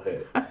terrible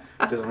hit.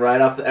 Just right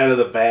off the end of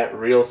the bat,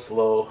 real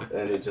slow,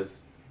 and it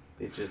just,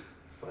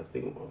 I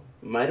think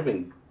it might have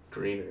been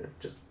Greener,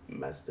 just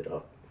messed it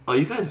up. Oh,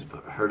 you guys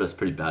hurt us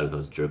pretty bad with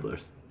those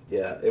dribblers.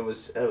 Yeah, it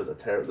was a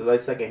terrible. My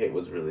second hit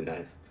was really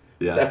nice.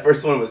 Yeah. That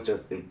first one was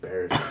just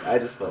embarrassing. I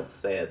just felt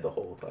sad the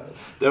whole time.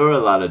 There were a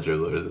lot of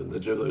dribblers, and the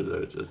dribblers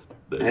are just.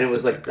 And it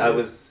was like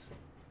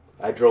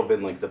I drove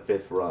in like the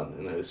 5th run,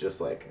 and it was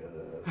just like.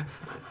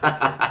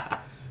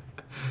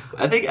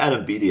 I think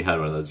Adam Beatty had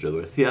one of those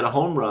dribblers. He had a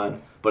home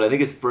run, but I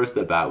think his first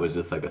at bat was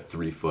just like a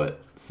 3-foot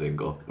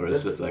single, where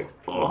it's just like,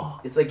 oh.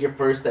 It's like your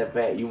first at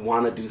bat. You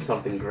want to do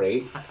something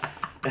great,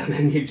 and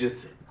then you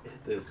just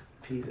hit this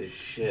piece of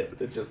shit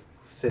that just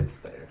sits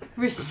there.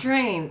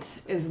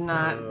 Restraint is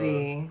not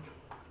the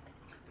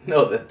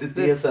No, the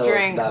DSL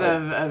strength is not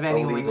of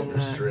anyone illegal in the-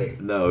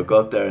 restraint. No,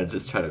 go up there and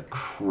just try to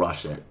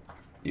crush it.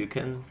 You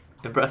can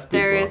impress people.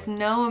 There is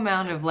no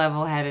amount of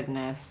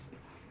level-headedness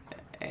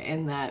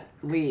in that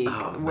league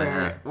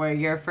man. where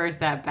your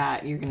first at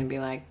bat, you're gonna be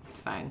like,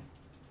 it's fine,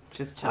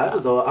 just chill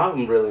out.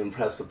 I'm really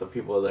impressed with the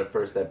people at their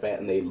first at bat,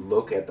 and they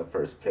look at the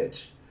first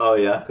pitch. Oh,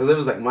 yeah? Because it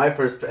was like my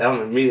first, I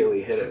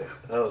immediately hit it.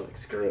 I was like,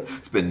 screw it.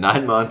 It's been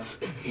 9 months.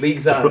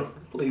 League's on.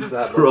 League's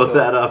on. Throw Let's go.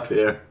 that up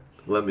here.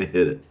 Let me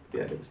hit it.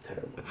 Yeah, it was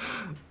terrible.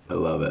 I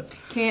love it.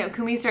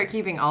 Can we start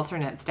keeping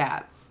alternate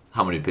stats?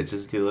 How many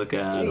pitches do you look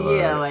at? Or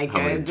Yeah, like how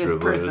many this dribblers?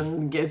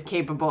 person is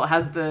capable,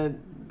 has the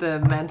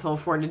mental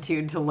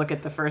fortitude to look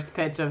at the first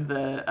pitch of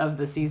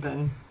the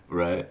season.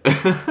 Right.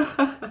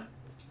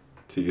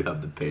 Do you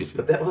have the patience?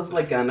 But that was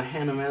like on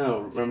Hannah Montana.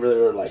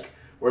 Remember,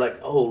 we're like,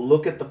 oh,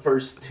 look at the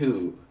first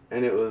 2.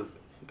 And it was,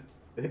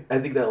 I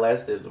think that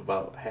lasted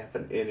about half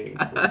an inning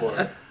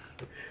before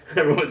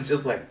everyone's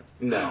just like,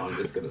 no, I'm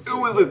just going to say It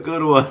was a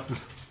good one.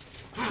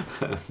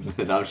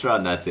 And I'm sure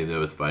on that team there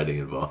was fighting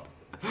involved.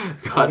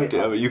 God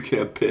damn it, you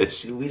can't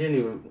pitch. We didn't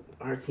even,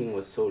 our team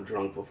was so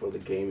drunk before the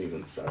game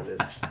even started.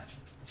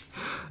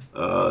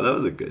 That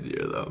was a good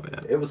year though,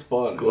 man. It was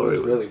fun. Corey it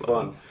was really was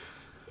fun.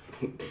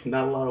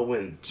 Not a lot of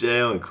wins.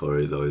 J.O. and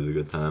Corey's always a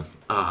good time.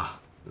 Ah,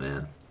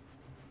 man.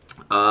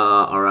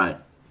 All right.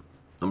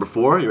 Number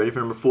 4, you ready for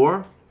number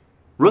 4?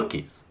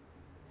 Rookies.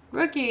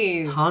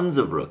 Rookies. Tons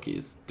of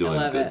rookies doing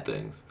love good it.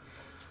 things.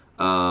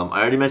 I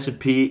already mentioned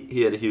Pete.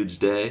 He had a huge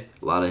day.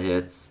 A lot of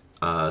hits.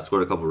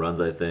 Scored a couple runs,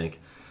 I think.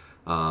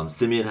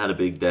 Simeon had a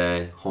big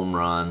day. Home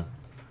run.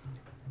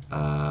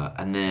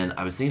 And then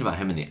I was thinking about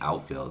him in the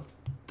outfield.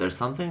 There's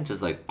something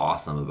just like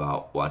awesome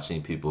about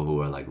watching people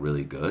who are like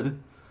really good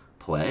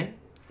play.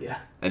 Yeah.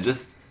 And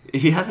just,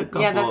 he had a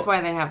couple. Yeah, that's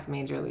why they have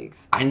major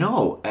leagues. I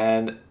know,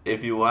 and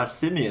if you watch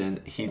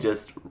Simeon, he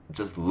just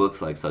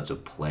looks like such a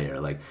player.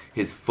 Like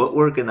his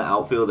footwork in the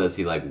outfield as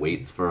he like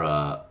waits for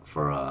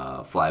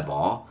a fly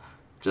ball,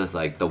 just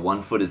like the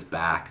one foot is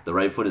back, the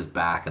right foot is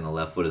back, and the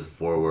left foot is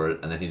forward,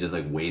 and then he just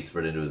like waits for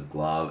it into his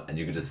glove, and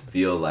you can just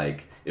feel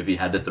like if he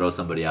had to throw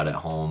somebody out at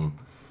home,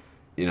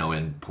 you know,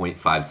 in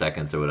 0.5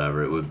 seconds or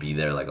whatever, it would be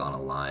there like on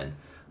a line.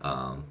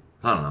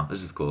 I don't know, it's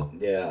just cool.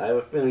 Yeah, I have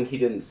a feeling he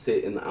didn't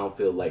sit in the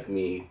outfield like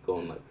me,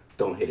 going like,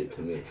 don't hit it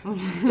to me. Don't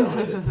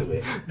hit it to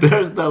me.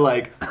 There's the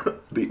like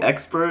the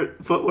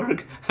expert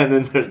footwork, and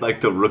then there's like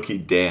the rookie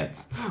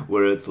dance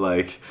where it's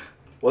like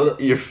Well,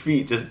 your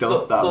feet just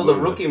don't stop. So the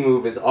moving. rookie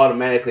move is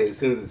automatically, as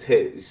soon as it's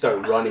hit, you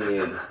start running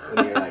in,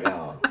 and you're like,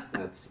 oh,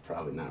 that's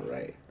probably not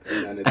right.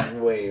 And then it's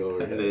way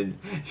over and here. then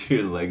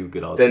your legs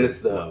get all. Then it's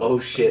the, twisted up. oh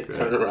shit, Great.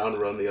 turn around,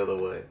 run the other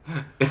way.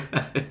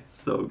 It's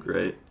so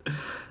great.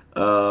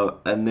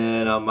 And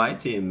then on my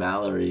team,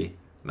 Mallory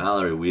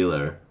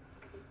Wheeler.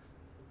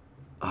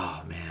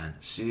 Oh man,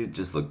 she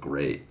just looked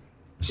great.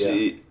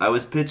 I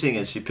was pitching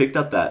and she picked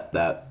up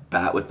that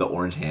bat with the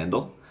orange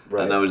handle,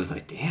 Right. and I was just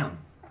like, damn.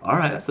 All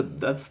right, that's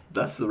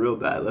the real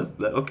bat.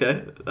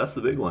 Okay, that's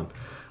the big one.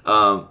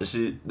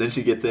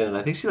 She gets in and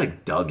I think she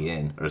like dug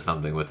in or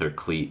something with her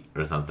cleat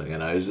or something,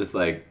 and I was just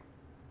like,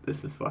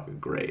 this is fucking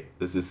great.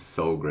 This is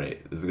so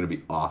great. This is gonna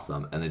be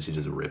awesome. And then she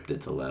just ripped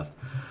it to left.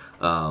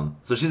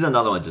 So she's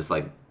another one. Just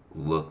like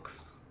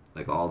looks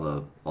like all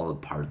the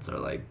parts are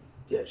like.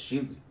 Yeah,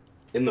 she,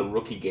 in the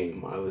rookie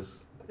game, I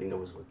think I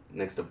was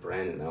next to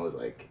Brandon. I was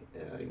like,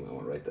 yeah, you might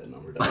want to write that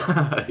number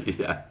down.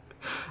 Yeah.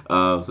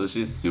 So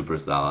she's super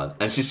solid,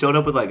 and she showed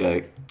up with like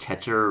a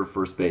catcher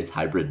first base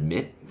hybrid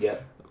mitt. Yeah.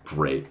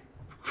 Great,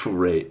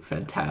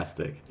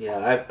 fantastic.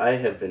 Yeah, I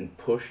have been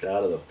pushed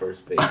out of the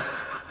first base.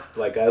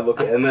 Like I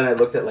looked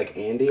at like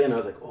Andy, and I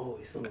was like, oh,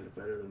 he's so much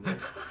better than me.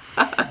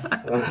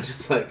 And I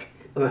just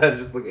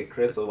look at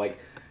Chris. I'm like,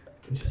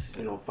 just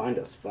find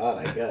a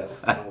spot, I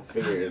guess. I'll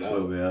figure it Put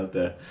out. me out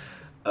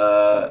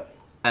there.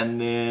 And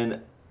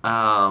then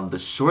the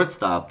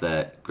shortstop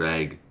that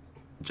Greg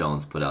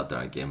Jones put out there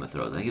on Game of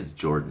Thrones. I think it's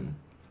Jordan.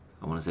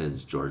 I want to say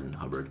it's Jordan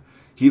Hubbard.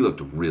 He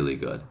looked really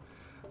good.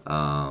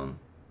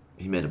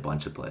 He made a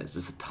bunch of plays,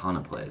 just a ton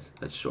of plays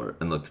at short,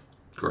 and looked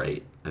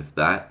great. If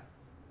that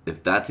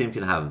team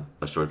can have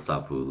a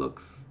shortstop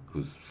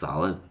who's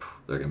solid,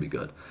 they're gonna be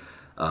good.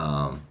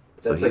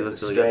 That's like the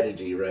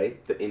strategy,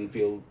 right? The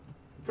infield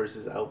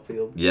versus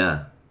outfield.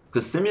 Yeah,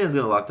 because Simeon's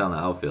gonna lock down the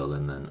outfield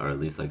and then, or at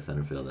least like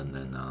center field, and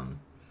then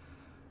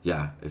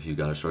yeah, if you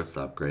got a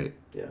shortstop, great.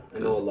 Yeah, I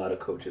know a lot of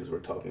coaches were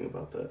talking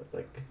about that,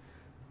 like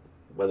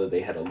whether they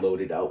had a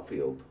loaded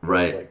outfield.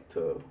 Right. Like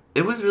to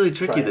it was really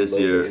tricky this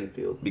year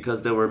infield.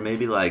 Because there were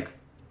maybe like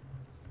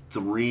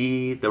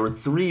three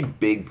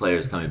big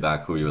players coming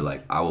back who you were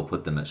like, I will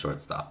put them at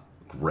shortstop.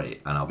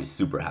 Great, and I'll be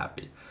super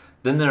happy.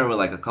 Then there were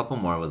like a couple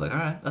more. I was like, all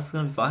right, that's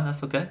gonna be fine.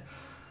 That's okay.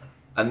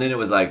 And then it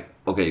was like,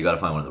 okay, you got to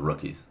find one of the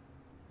rookies,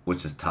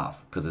 which is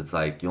tough because it's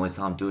like you only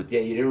saw him do it. Yeah,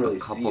 you didn't really a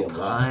see couple a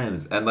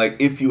times, and like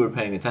if you were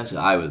paying attention,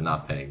 I was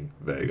not paying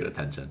very good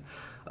attention.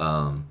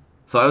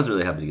 So I was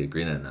really happy to get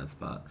Green in that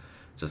spot,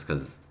 just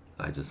because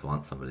I just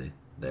want somebody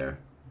there.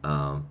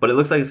 But it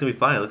looks like it's gonna be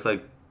fine. It looks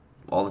like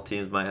all the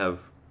teams might have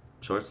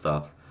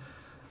shortstops.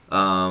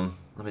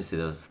 Let me see.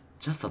 There's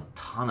just a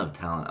ton of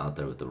talent out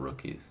there with the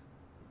rookies.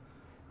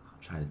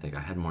 I'm trying to think. I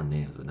had more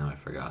names, but now I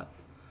forgot.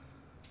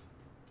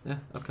 Yeah,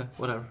 okay,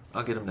 whatever.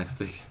 I'll get them next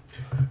week.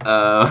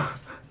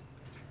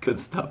 Good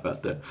stuff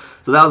out there.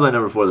 So that was my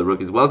number 4, the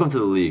rookies. Welcome to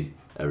the league,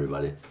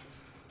 everybody.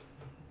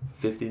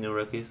 50 new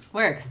rookies.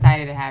 We're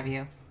excited to have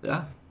you.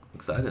 Yeah,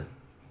 excited.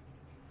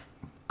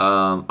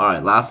 All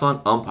right, last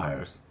one,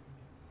 umpires.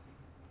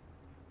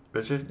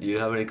 Richard, do you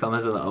have any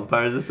comments on the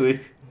umpires this week?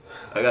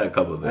 I got a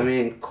couple of them. I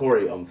mean,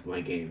 Corey umps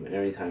my game.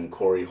 Every time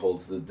Corey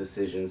holds the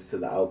decisions to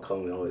the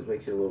outcome, it always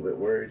makes you a little bit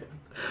worried.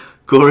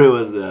 Corey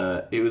was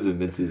he was in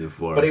mid-season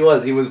 4. But he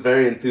was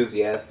very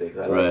enthusiastic.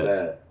 I like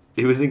that.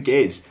 He was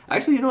engaged.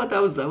 Actually, you know what?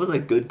 That was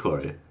like good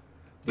Corey.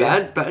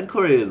 Bad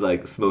Corey is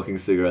like smoking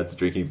cigarettes,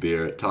 drinking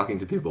beer, talking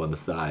to people on the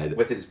side.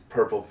 With his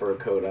purple fur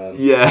coat on.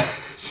 Yeah.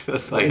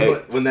 Just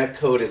like, when that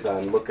coat is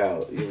on, look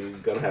out. You're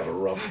going to have a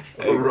rough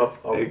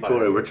Hey,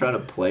 Corey, we're trying to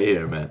play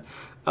here, man.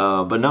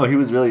 But no, he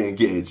was really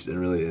engaged and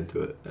really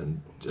into it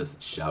and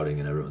just shouting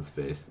in everyone's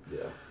face.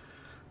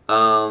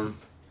 Yeah.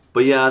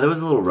 But yeah, there was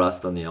a little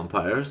rust on the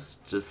umpires.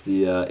 Just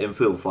the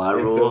infield fly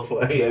rule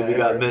maybe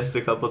got missed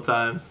a couple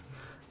times.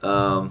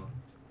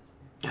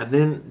 And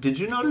then, did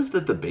you notice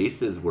that the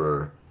bases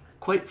were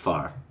quite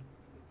far?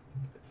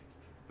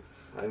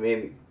 I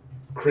mean,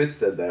 Chris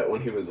said that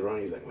when he was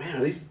running. He's like,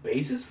 man, are these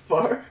bases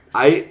far?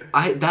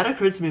 That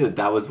occurred to me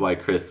that was why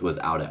Chris was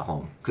out at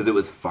home. Because it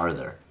was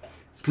farther.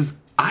 Because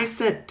I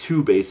sent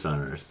 2 base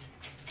runners.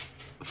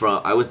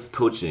 I was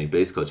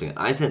base coaching, and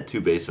I sent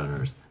 2 base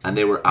runners, and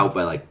they were out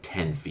by like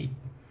 10 feet.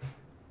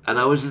 And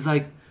I was just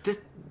like,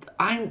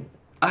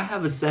 I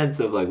have a sense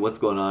of like what's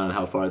going on and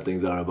how far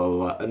things are and blah, blah,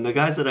 blah. And the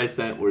guys that I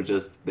sent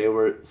they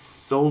were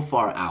so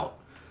far out.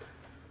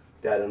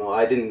 Yeah, I don't know.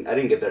 I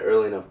didn't get there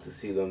early enough to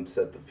see them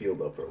set the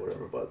field up or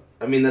whatever. But,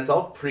 I mean, that's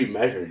all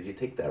pre-measured. You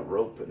take that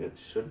rope and it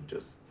should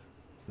just...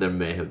 There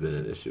may have been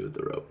an issue with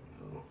the rope.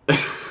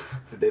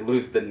 Did they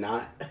lose the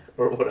knot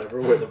or whatever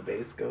where the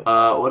base goes?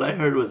 What I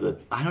heard was that...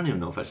 I don't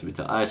even know if I should be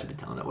telling... I should be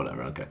telling it,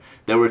 whatever, okay.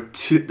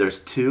 There's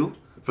 2...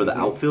 for the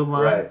outfield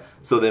line, right.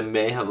 So they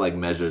may have like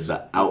measured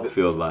the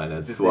outfield line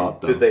and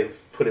swapped them. Did they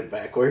put it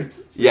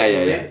backwards?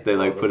 Yeah. They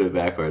like put it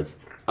backwards.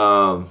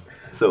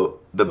 So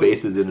the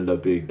bases ended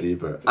up being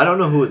deeper. I don't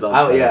know who was on.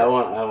 I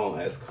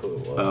won't ask who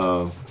it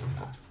was.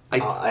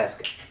 I'll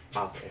ask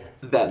off air.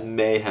 That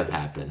may have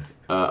happened.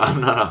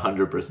 I'm not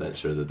 100%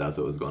 sure that that's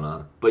what was going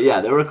on. But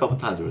yeah, there were a couple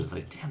times where it was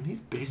like, damn,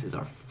 these bases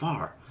are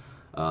far.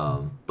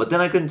 But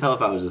then I couldn't tell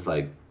if I was just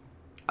like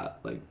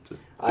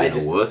just. I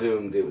just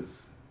assumed it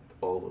was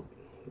all the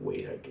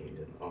weight I gained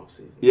in the off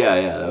season.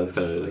 Yeah, that was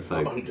kind of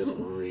like I'm just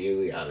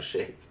really out of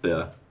shape.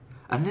 Yeah,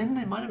 and then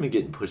they might have been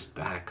getting pushed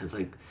back because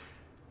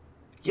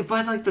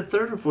by like the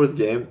 3rd or 4th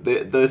game,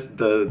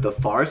 the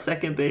far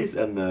second base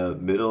and the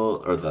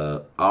middle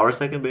or our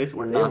second base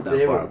were not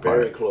that far apart. They were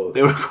very close.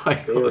 They were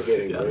quite close. They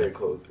were getting very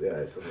close.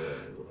 Yeah, I saw that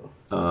as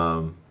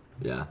well.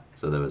 Yeah,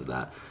 so there was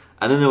that,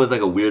 and then there was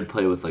like a weird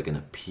play with like an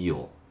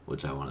appeal,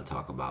 which I want to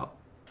talk about,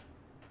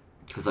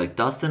 because like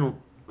Dustin.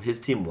 His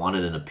team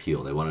wanted an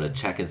appeal. They wanted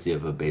to check and see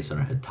if a base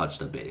runner had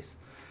touched a base.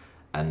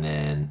 And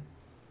then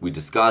we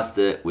discussed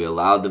it. We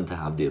allowed them to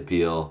have the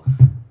appeal.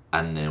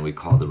 And then we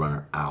called the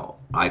runner out.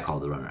 I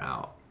called the runner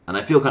out. And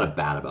I feel kind of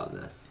bad about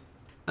this.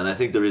 And I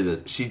think the reason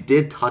is she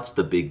did touch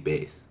the big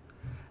base.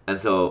 And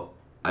so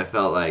I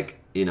felt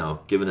like,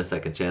 given a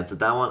second chance at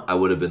that one, I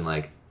would have been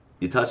like,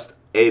 you touched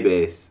a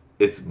base.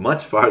 It's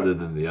much farther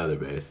than the other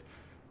base.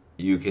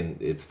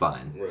 It's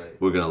fine. Right.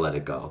 We're going to let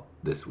it go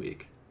this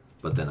week.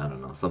 But then, I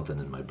don't know, something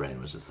in my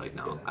brain was just like,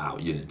 no,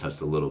 out. You didn't touch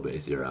the little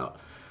base. You're out.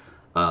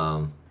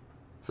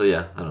 So,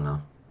 yeah, I don't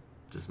know.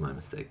 Just my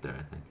mistake there,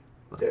 I think.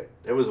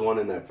 There was one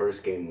in that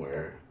first game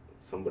where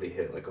somebody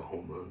hit like a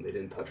home run. They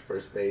didn't touch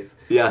first base.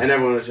 Yeah. And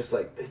everyone was just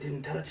like, they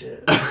didn't touch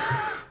it. But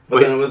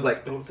Wait. then it was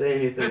like, don't say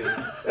anything.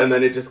 And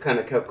then it just kind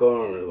of kept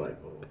going. And we're like,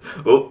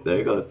 oh, Oh, there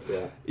it goes.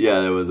 yeah, Yeah,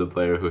 there was a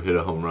player who hit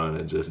a home run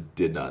and just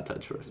did not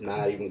touch first base.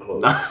 not even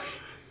close. Not,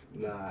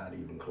 Not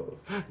even close.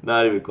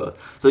 not even close.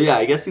 So yeah,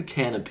 I guess you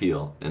can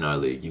appeal in our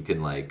league. You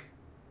can like,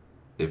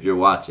 if you're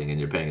watching and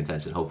you're paying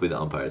attention, hopefully the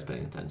umpire is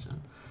paying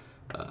attention.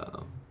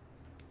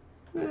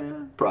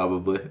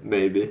 Probably,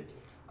 maybe.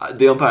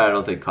 The umpire, I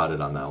don't think, caught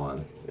it on that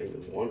one. Maybe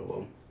one of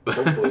them.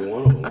 Hopefully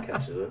one of them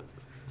catches it.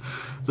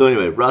 So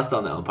anyway, rust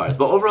on the umpires.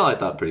 But overall, I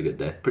thought pretty good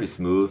day. Pretty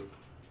smooth.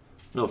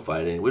 No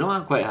fighting. We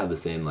don't quite have the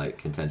same like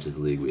contentious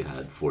league we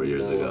had 4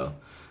 years No. ago,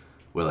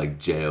 where like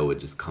Jo would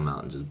just come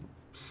out and just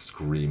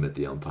scream at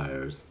the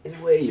umpires. In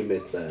a way, you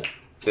missed that.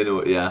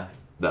 Anyway, yeah,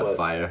 that What?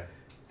 fire.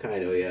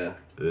 Kind of, yeah.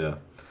 Yeah.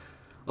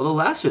 Although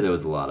last year there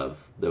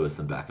was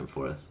some back and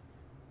forth.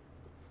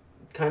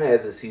 Kind of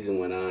as the season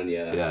went on,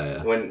 yeah. Yeah,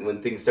 yeah.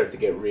 When things start to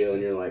get real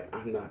and you're like,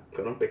 I'm not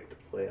gonna make the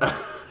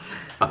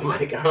playoffs. I'm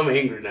like, I'm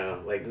angry now.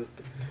 Like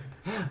this.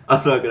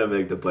 I'm not gonna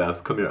make the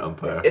playoffs. Come here,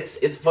 umpire.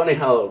 It's funny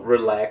how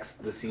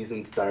relaxed the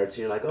season starts.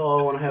 You're like, oh,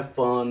 I want to have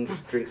fun,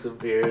 just drink some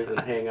beers and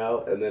hang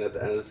out, and then at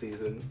the end of the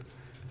season,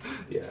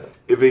 yeah,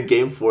 If in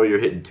game 4 you're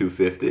hitting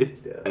 250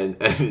 Yeah.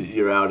 and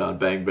you're out on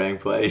bang bang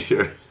play,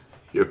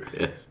 you're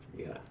pissed.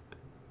 yeah.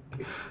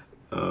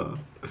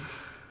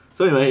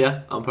 So anyway,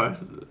 yeah, umpires.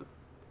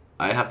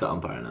 I have to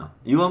umpire now.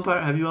 You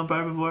umpire? Have you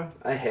umpired before?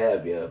 I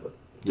have, yeah, but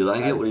You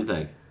like it? What do you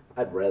think?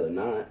 I'd rather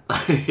not.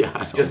 Yeah,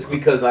 I don't Just know.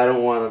 because I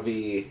don't want to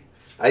be.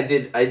 I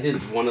did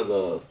one of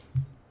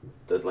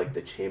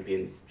the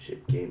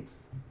championship games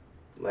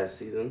last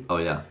season. Oh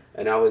yeah.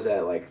 And I was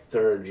at like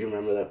third. Do you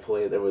remember that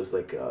play? There was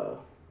like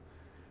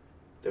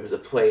there was a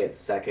play at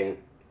second,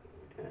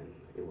 and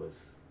it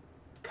was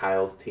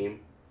Kyle's team.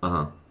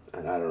 Uh-huh.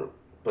 And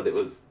but it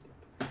was,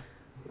 I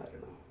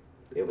don't know.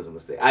 It was a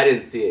mistake. I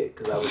didn't see it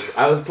because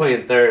I was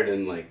playing third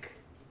and like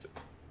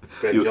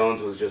Greg You-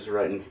 Jones was just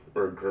right in,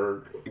 or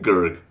Gerg.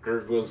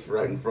 Gerg was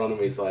right in front of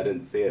me, so I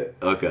didn't see it.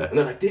 Okay. And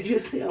they're like, "Did you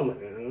see it?" I'm like,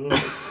 "I don't know."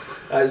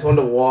 I just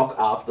wanted to walk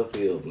off the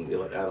field and be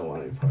like, "I don't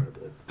want any part of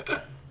this."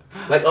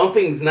 Like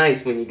umping's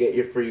nice when you get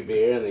your free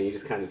beer and then you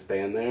just kind of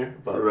stand there,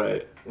 but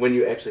Right. when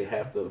you actually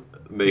have to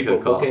Make people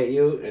a call. look at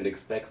you and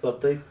expect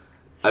something,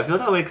 I feel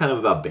that way kind of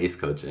about base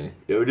coaching.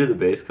 You ever do the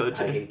base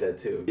coaching? I hate that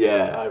too.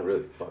 Yeah. I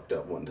really fucked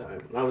up one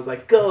time. And I was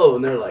like, "Go!"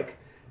 And they're like,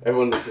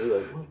 everyone was just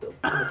like, "What the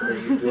fuck are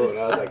you doing?"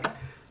 I was like,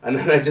 and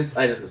then I just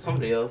go,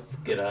 somebody else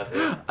get out of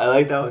here. I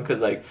like that one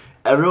because like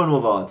everyone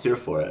will volunteer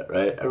for it,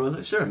 right? Everyone's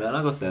like, "Sure, man,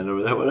 I'll go stand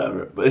over there,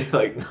 whatever." But you're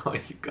like, "No,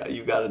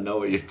 you got to know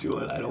what you're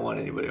doing. I don't want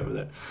anybody over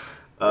there."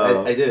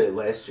 I did it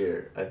last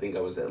year. I think I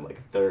was at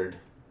like third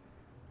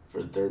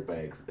for dirt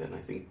bags, and I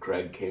think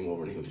Craig came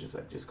over and he was just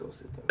like, "Just go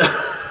sit down."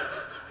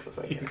 I was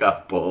You like,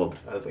 got bold.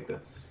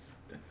 "That's."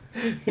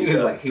 He was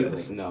like,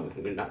 "No,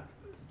 you're not.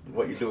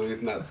 What you're doing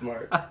is not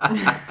smart.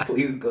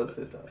 Please go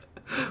sit down."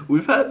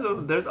 We've had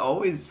some. There's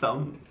always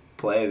some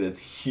play that's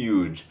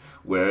huge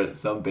where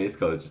some base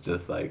coach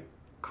just like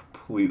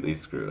completely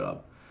screwed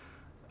up.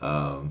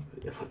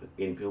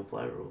 Infield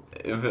fly rules.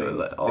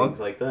 Things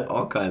Like that.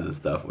 All kinds of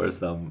stuff where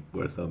some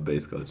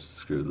base coach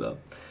screws up.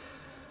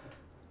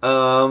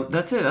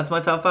 That's it. That's my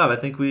top 5. I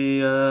think we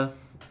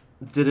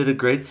did it a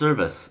great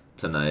service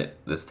tonight.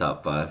 This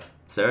top 5.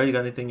 Sarah, you got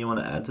anything you want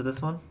to add to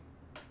this one?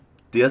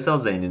 DSL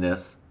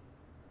zaniness,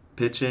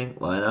 pitching,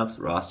 lineups,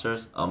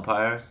 rosters,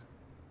 umpires.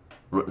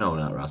 No,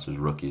 not rosters.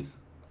 Rookies.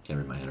 Can't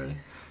read my handwriting.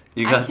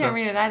 You I got can't some?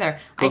 read it either.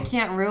 Cool. I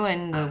can't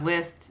ruin the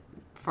list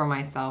for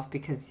myself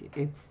because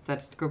it's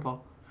such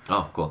scribble.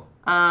 Oh, cool.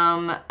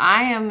 I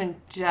am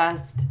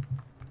just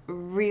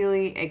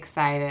really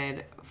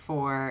excited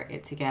for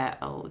it to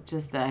get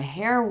just a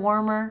hair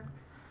warmer,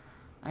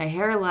 a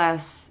hair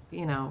less,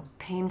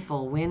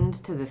 painful wind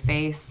to the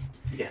face.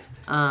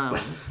 Yeah.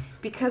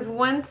 Because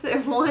once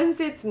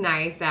it's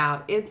nice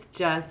out,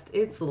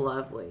 it's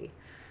lovely.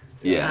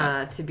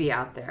 Yeah. To be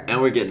out there.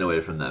 And we're getting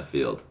away from that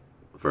field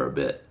for a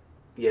bit.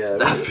 Yeah,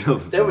 That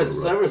feels there so was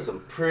rough.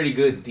 some pretty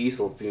good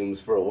diesel fumes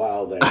for a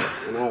while there,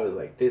 and I was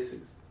like, "This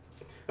is."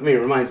 I mean, it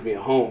reminds me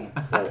of home.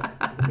 But,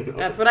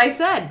 That's what I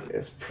said.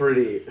 It's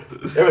pretty.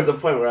 There was a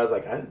point where I was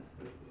like, I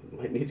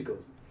might need to go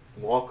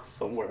walk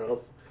somewhere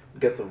else,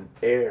 get some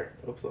air.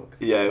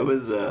 Yeah, it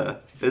was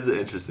it's an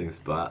interesting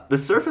spot. The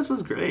surface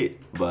was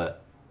great,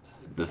 but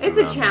It's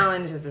a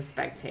challenge as a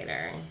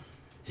spectator.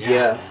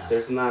 Yeah,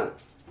 there's not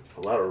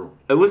a lot of.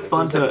 It was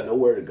fun there's, like, to-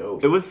 nowhere to go.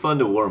 It was fun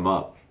to warm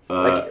up.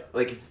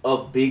 Like if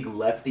a big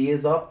lefty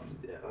is up,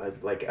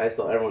 I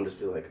saw everyone just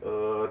be like,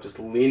 just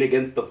lean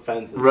against the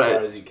fence as Right.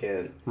 far as you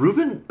can.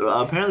 Ruben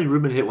apparently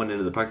Ruben hit one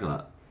into the parking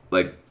lot,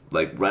 like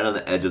right on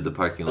the edge of the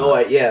parking lot. Oh,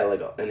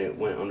 and it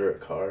went under a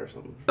car or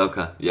something.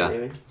 Okay, yeah.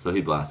 Maybe. So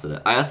he blasted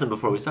it. I asked him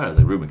before we started. I was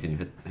like, Ruben, can you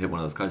hit one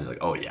of those cars? He's like,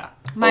 oh yeah,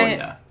 oh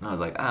yeah. And I was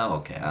like, oh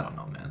okay, I don't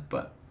know, man,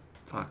 but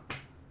fuck,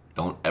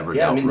 don't ever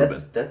Yeah, doubt I mean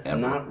Ruben. that's ever.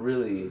 not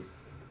really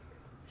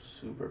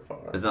super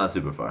far. It's not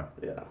super far.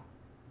 Yeah.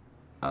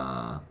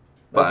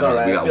 But That's I mean,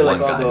 alright. we I got feel one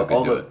like guy who all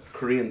could do the it.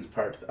 Koreans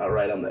parked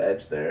right on the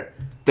edge there.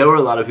 There were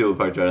a lot of people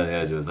parked right on the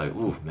edge. It was like,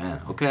 ooh,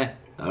 man, okay,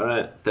 all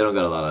right. They don't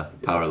got a lot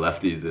of power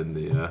lefties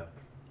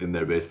in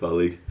their baseball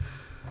league.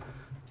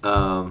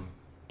 What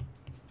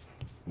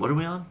are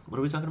we on? What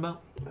are we talking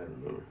about? I don't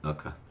remember.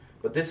 Okay.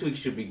 But this week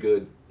should be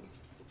good.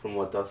 From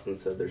what Dustin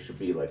said, there should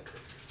be like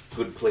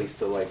good place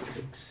to like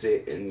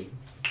sit and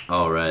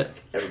All right.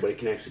 everybody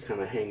can actually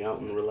kind of hang out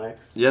and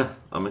relax. Yeah,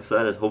 I'm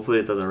excited. Hopefully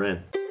it doesn't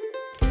rain.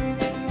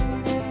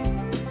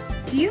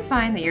 Do you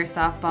find that your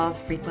softballs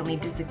frequently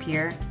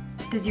disappear?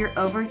 Does your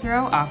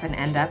overthrow often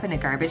end up in a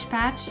garbage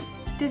patch?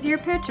 Does your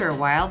pitcher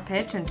wild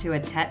pitch into a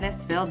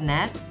tetanus-filled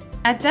net?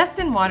 At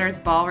Destin Waters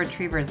Ball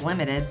Retrievers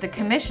Limited, the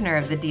commissioner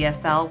of the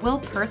DSL will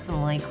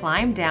personally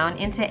climb down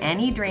into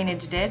any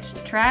drainage ditch,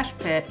 trash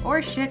pit,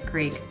 or shit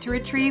creek to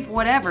retrieve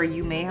whatever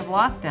you may have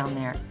lost down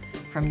there.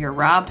 From your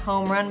robbed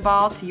home run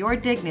ball to your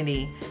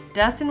dignity,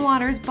 Destin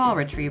Waters Ball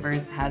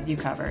Retrievers has you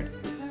covered.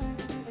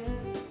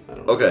 I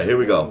don't know. Okay, here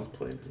we go. Who's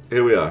playing?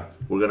 Here we are.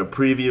 We're going to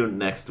preview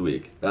next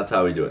week. That's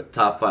how we do it.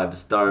 Top 5 to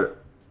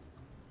start.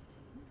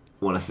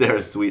 One of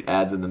Sarah's sweet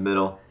ads in the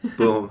middle.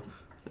 Boom.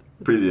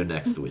 Preview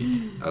next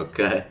week.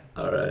 Okay.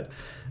 All right.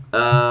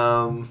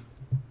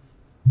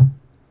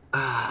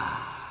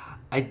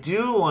 I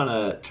do want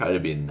to try to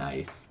be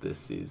nice this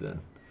season.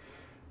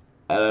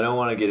 And I don't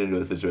want to get into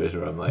a situation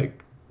where I'm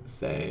like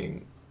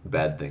saying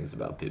bad things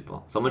about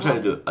people. So I'm going to try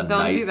to do a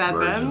Don't nice do that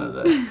version then. of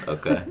this.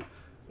 Okay.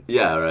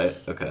 Yeah, right.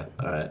 Okay.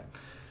 All right.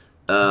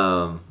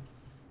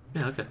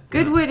 Yeah, okay.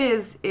 Goodwood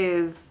is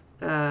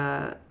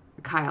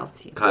Kyle's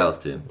team. Kyle's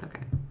team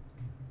Okay.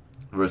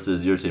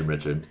 versus your team,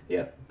 Richard.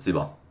 Yeah,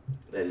 Seaball.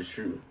 that is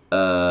true.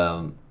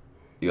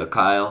 You got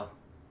Kyle,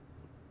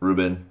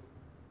 Ruben,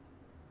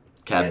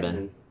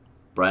 Cadman,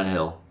 Brian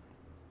Hill,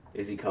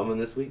 Is he coming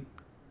this week?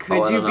 Could I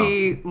you don't know.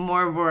 be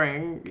more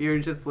boring? You're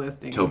just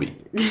listing. Toby,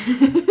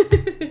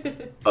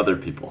 other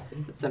people.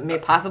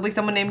 Possibly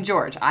someone named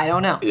George. I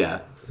don't know. Yeah.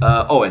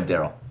 And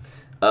Daryl.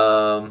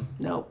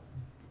 Nope.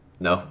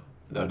 No,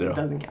 Daryl.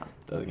 Doesn't count.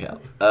 Doesn't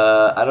count.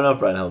 I don't know if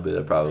Brian Hill will be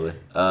there, probably.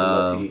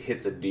 Unless he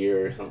hits a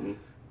deer or something.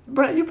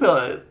 Brian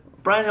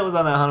Hill was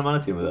on that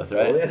Hanamana team with us,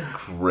 right? Oh, yeah.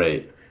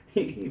 Great.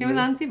 He was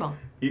on Seaball.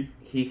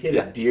 He hit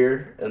Yeah. a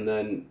deer and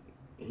then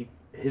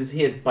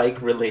he had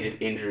bike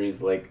related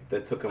injuries like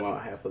that took him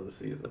out half of the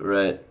season.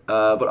 Right.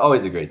 But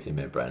always a great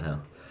teammate, Brian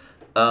Hill.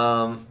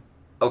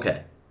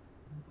 Okay.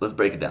 Let's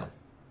break it down.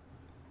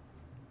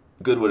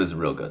 Goodwood is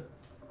real good.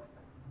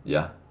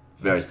 Yeah.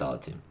 Very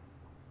solid team.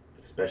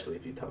 Especially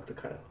if you talk to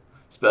Kyle.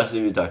 Especially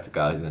if you talk to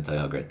Kyle, he's going to tell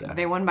you how great they are.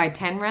 They won by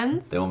 10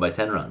 runs. They won by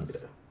 10 runs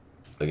Yeah.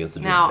 against the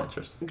Now,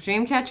 Dreamcatchers.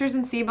 Dreamcatchers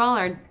and Seaball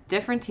are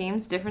different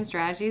teams, different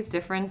strategies,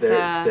 different.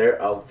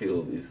 Their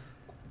outfield is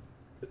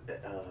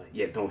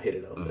don't hit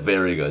it out there.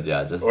 Very good,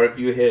 yeah. Just Or if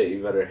you hit it,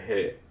 you better hit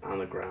it on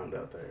the ground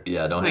out there.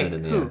 yeah, don't hit Wait, it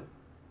in the who? air.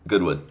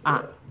 Goodwood.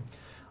 Ah.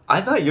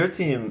 I thought your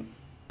team.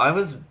 I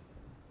was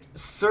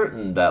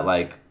certain that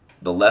like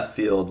the left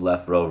field,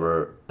 left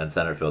rover, and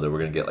center fielder were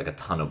gonna get like a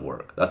ton of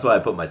work. That's why I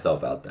put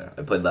myself out there.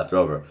 I played left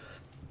rover.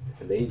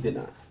 And they did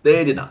not.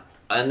 They did not.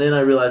 And then I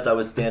realized I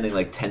was standing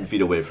like 10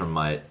 feet away from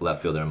my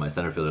left fielder and my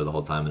center fielder the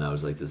whole time, and I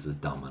was like, this is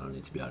dumb. I don't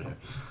need to be out here.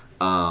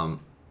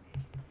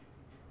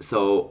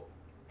 So,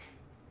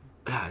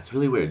 yeah, it's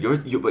really weird.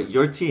 But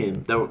your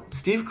team,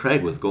 Steve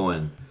Craig was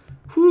going,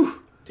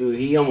 whew. Dude,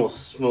 he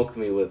almost smoked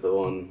me with the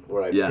one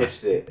where I Yeah.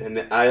 pitched it.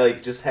 And I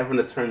like just happened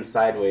to turn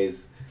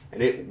sideways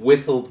and it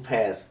whistled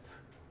past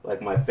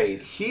like my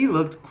face. He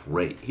looked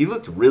great. He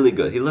looked really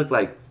good. He looked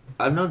like,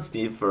 I've known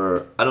Steve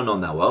for, I don't know him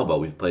that well, but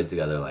we've played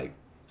together like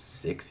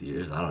 6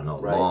 years. I don't know,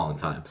 Right. long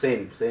time.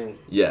 Same.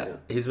 Yeah,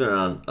 he's been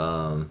around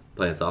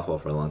playing softball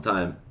for a long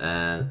time,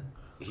 and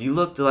he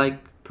looked like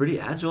pretty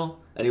agile,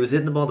 and he was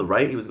hitting the ball to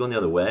right. He was going the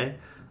other way.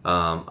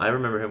 I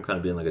remember him kind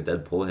of being like a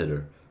dead pull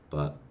hitter,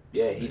 but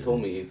Yeah, he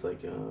told me, he's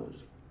like,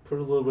 just put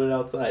a little bit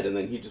outside, and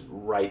then he just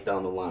right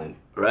down the line.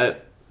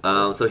 right.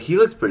 So he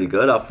looks pretty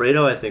good.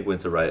 Alfredo, I think,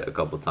 went to right a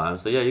couple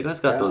times. So yeah, you guys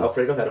got those.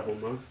 Alfredo had a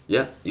home run.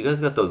 Yeah, you guys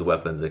got those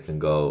weapons that can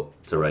go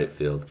to right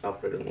field.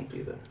 Alfredo won't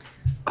be there.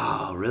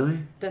 Oh, really?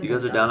 Dun, You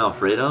guys are dun, down dun.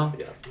 Alfredo?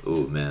 Yeah.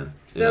 Ooh, man.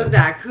 So,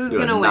 Zach, who's You're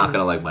gonna not win?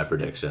 gonna like my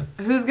prediction.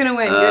 Who's gonna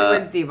win?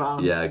 Goodwood,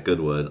 Seaball. Yeah,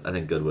 Goodwood. I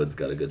think Goodwood's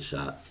got a good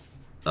shot.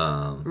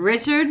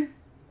 Richard,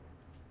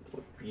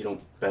 You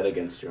don't bet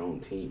against your own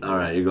team. All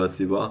right, you go with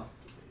Seaball.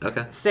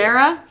 Okay.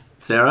 Sarah.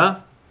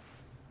 Sarah?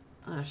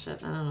 Oh shit,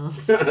 I don't know.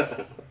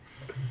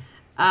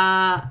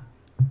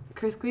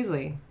 Chris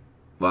Queasley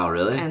Wow,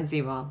 really? and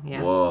Seaball.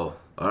 Yeah. Whoa.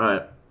 All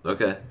right.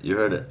 Okay, you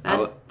heard it. I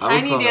would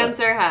Tiny call that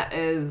Dancer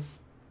is.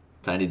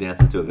 Tiny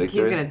dances to a victory.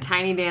 He's gonna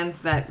tiny dance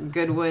that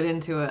Goodwood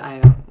into it. I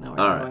don't know where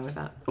All I'm right. going with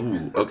that.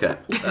 Ooh, okay.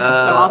 So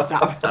I'll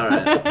stop. All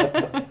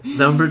right.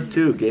 Number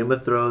 2, Game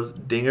of Thrones,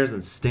 Dingers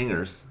and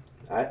Stingers.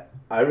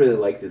 I really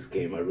like this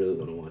game. I really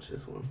want to watch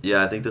this one.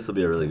 Yeah, I think this will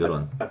be a really good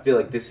one. I feel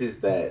like this is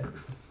that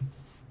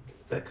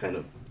kind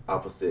of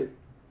opposite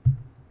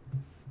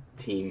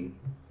team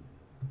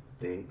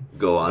thing.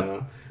 Go on. You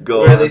know?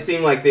 Go where on. they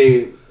seem like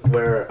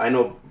where I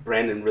know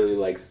Brandon really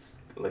likes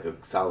like a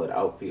solid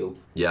outfield.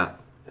 Yeah.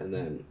 and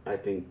then I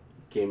think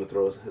Game of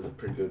Thrones has a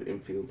pretty good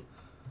infield.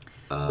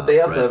 But they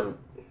also have,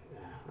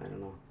 I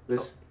don't know.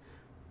 This,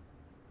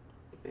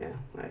 yeah,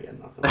 I got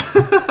nothing.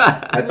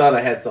 I thought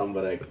I had some,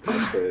 but I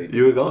clearly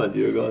You were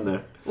going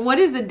there. What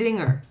is a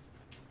dinger?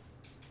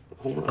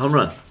 Home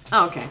run.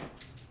 Oh, okay.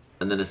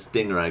 And then a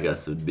stinger, I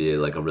guess, would be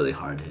like a really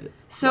hard hit.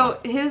 So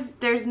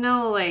there's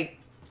no like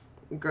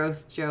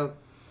gross joke.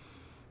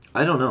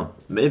 I don't know.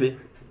 Maybe.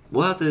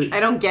 We'll have to. I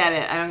don't get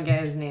it. I don't get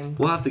his name.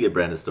 We'll have to get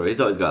Brandon's story.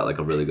 He's always got like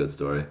a really good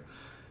story.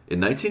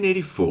 In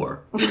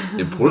 1984,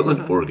 in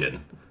Portland,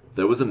 Oregon,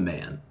 there was a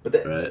man. But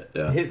that, right?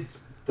 Yeah.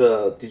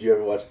 Did you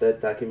ever watch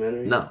that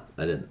documentary? No,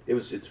 I didn't.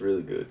 It's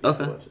really good. You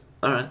Okay. should watch it.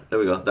 All right. There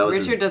we go. That was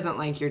Richard doesn't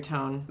like your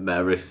tone.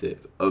 Mavericks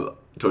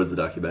towards the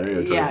documentary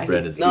or towards Yeah,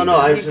 Brandon's No, team?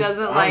 no, He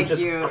doesn't I'm like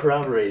just you.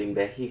 corroborating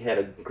that he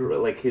had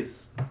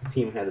his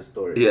team had a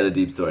story. He had a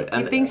deep story.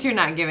 He thinks you're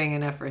not giving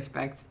enough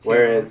respect to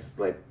Whereas,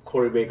 like,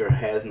 Corey Baker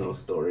has no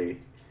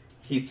story.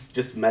 He's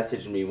just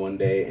messaged me one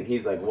day, and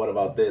he's like, what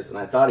about this? And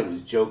I thought he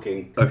was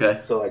joking. Okay.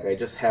 So, like, I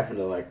just happened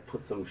to, like,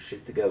 put some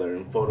shit together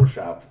in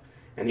Photoshop.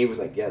 And he was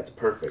like, yeah, it's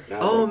perfect. And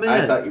I was like,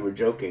 man. I thought you were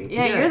joking.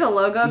 Yeah, you're the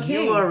logo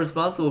king. You are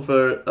responsible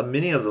for a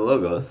mini of the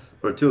logos,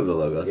 or two of the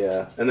logos.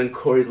 Yeah. And then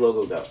Corey's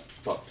logo got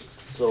fucked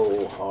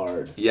so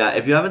hard. Yeah,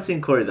 if you haven't seen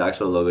Corey's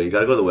actual logo, you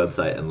gotta go to the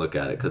website and look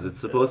at it, because it's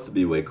supposed to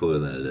be way cooler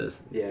than it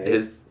is. Yeah,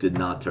 His did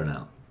not turn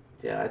out.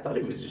 Yeah, I thought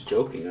he was just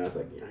joking. I was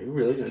like, are you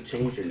really going to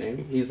change your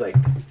name? He's like,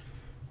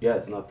 yeah,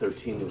 it's not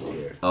 13 this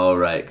year. Oh,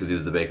 right, because he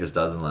was the Baker's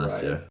Dozen last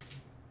Right. year.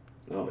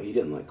 No, he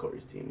didn't like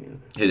Corey's team either.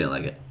 He didn't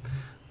like it.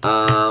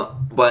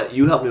 But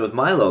you helped me with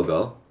my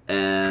logo,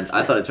 and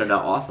I thought it turned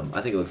out awesome.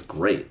 I think it looks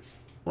great.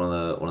 One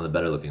of the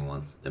better looking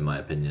ones, in my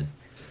opinion.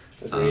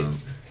 Agreed.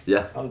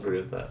 Yeah, I'll agree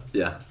with that.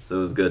 yeah. So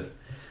it was good.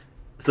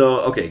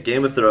 So okay,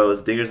 Game of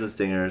Thrones, Dingers and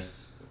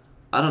Stingers.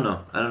 I don't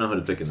know who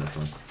to pick in this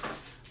one.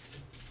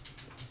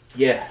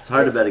 Yeah. It's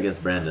hard to bet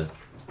against Brandon.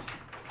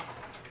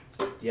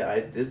 Yeah,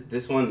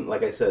 this one,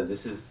 like I said,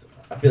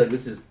 I feel like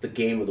this is the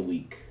game of the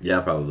week.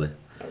 Yeah, probably.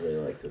 I really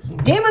like this one.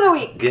 Game of the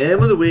week. Game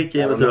of the week,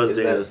 Game I of don't know, Thrones, is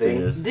that Dingers a and thing?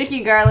 Stingers.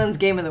 Dickie Garland's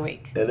Game of the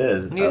Week. It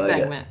is. New I like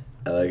segment.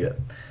 It. I like it.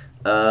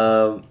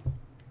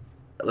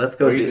 Let's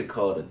go. Or you could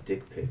call it a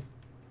dick pic.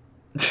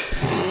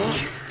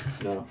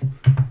 No.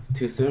 It's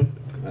too soon?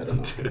 I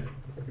don't know.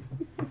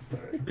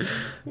 Sorry.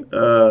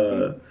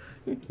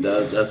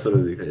 That's what it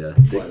would be. Yeah,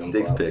 why I don't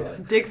Dick's go picks.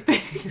 outside. Dick's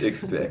Pics.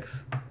 Dick's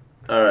picks.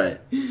 All right.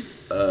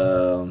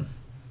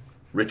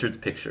 Richard's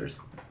pictures.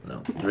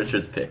 No,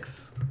 Richard's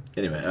picks.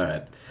 Anyway, all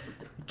right.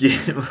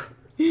 Just give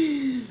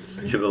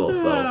it a little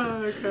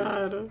subtlety. Oh,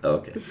 God.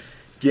 Okay.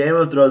 Game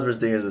of Thrones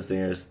versus Dingers and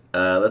Stingers.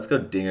 Let's go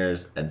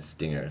Dingers and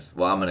Stingers.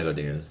 Well, I'm gonna go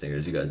Dingers and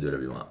Stingers. You guys do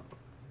whatever you want.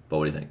 But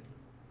what do you think?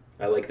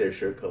 I like their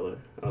shirt color.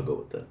 I'll go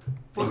with that.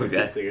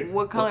 Okay.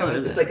 What color color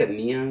was is It's it? like a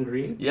neon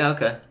green. Yeah.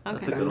 Okay. That's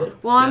a Okay. good one.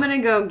 Well, I'm Yeah.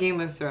 going to go Game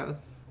of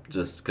Thrones.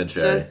 Just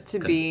contrarian. Just to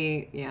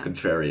be, yeah.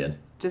 Contrarian.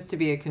 Just to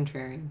be a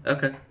contrarian.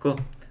 Okay. Cool.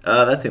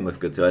 That team looks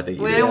good too. I think.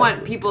 We you don't guys want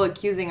looks people good.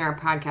 accusing our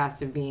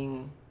podcast of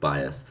being,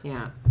 biased.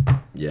 yeah.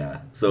 Yeah.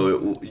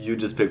 So you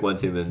just pick one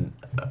team and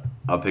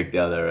I'll pick the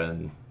other,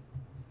 and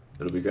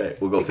it'll be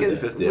great. We'll go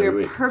Because 50-50 we're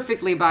every week.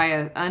 perfectly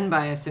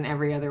unbiased in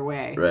every other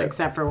way. Right.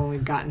 Except for when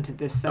we've gotten to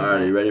this segment. All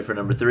right, are you ready for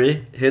number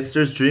 3?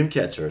 Hitsters,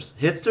 Dreamcatchers.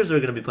 Hitsters are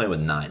going to be playing with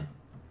 9.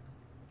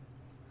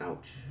 Ouch.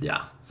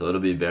 Yeah, so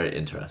it'll be very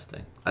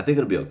interesting. I think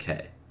it'll be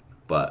okay,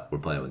 but we're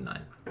playing with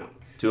 9. Ouch.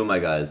 2 of my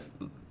guys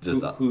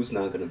just... Who's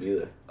not going to be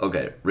there?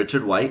 Okay,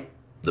 Richard White,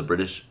 the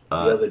British The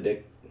other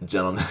dick.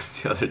 gentleman,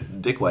 the other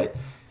Dick White,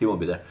 he won't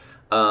be there.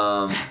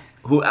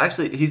 Who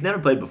actually, he's never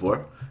played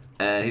before,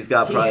 and he's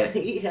got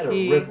probably... He had a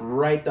He rip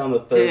right down the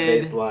third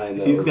did. base line.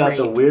 That He's was got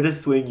the great.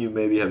 weirdest swing you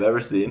maybe have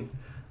ever seen.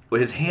 But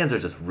his hands are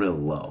just real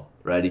low,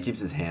 right? He keeps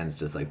his hands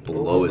just like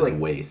below was his like-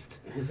 waist.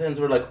 His hands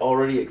were like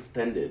already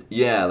extended.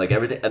 Yeah, like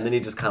everything, and then he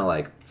just kind of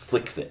like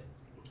flicks it.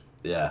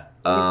 Yeah.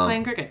 He's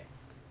playing cricket.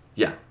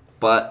 Yeah,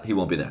 but he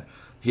won't be there.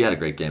 He had a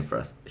great game for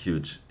us.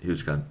 Huge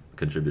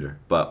contributor,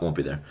 but won't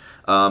be there.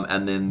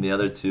 And then the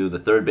other two, the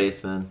third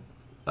baseman,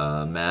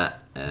 Matt,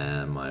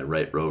 and my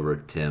right rover,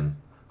 Tim,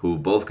 who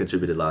both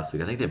contributed last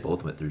week. I think they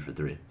both went 3 for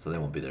 3, so they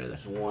won't be there either.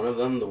 Is one of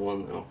them the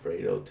one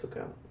Alfredo took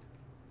out?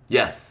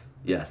 Yes.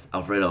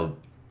 Alfredo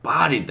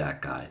bodied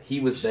that guy. He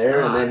was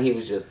there, and then he Nice.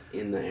 was just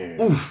in the air.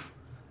 Oof.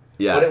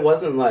 Yeah. But it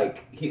wasn't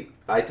like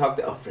I talked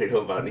to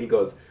Alfredo about it. And he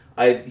goes,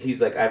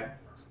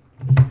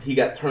 he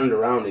got turned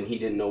around and he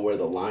didn't know where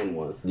the line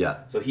was. Yeah.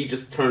 So he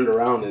just turned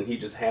around and he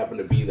just happened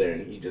to be there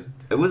and he just.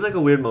 It was like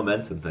a weird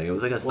momentum thing. It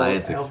was like a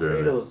science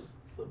experiment. Alfredo's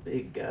the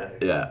big guy.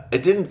 Yeah.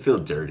 It didn't feel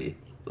dirty.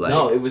 Like,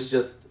 No, it was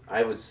just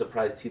I was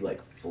surprised he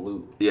like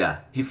flew. Yeah,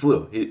 he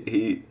flew.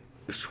 He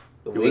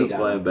The went wing got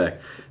flying him. back.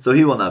 So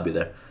he will not be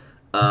there.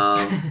 He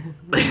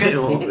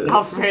won't be there.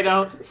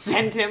 Alfredo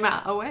sent him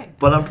away.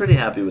 But I'm pretty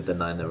happy with the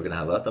 9 that we're gonna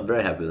have left. I'm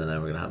very happy with the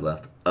 9 we're gonna have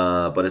left.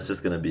 But it's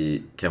just gonna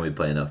be, can we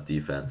play enough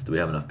defense? Do we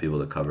have enough people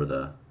to cover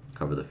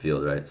the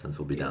field, right? Since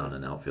we'll be down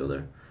an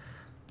outfielder.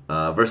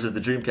 Versus the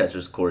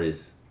Dreamcatchers,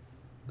 Corey's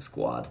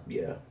squad.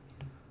 Yeah.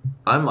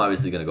 I'm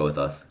obviously gonna go with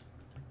us.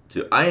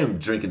 I am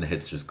drinking the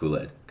Hipsters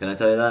Kool-Aid. Can I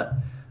tell you that?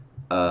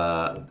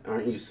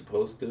 Aren't you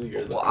supposed to?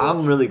 You're the Well, coach.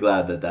 I'm really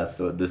glad that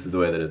this is the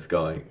way that it's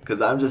going.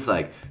 Because I'm just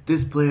like,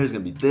 this player's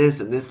going to be this,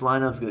 and this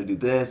lineup's going to do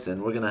this,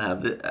 and we're going to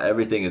have this.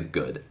 Everything is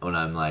good when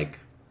I'm like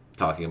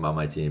talking about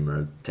my team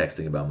or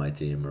texting about my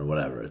team or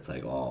whatever. It's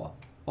like all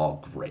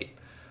great.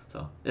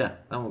 So, yeah,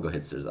 I'm going to go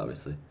Hipsters,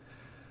 obviously.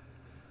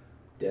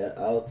 Yeah,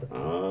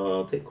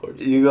 I'll take Corey's.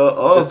 You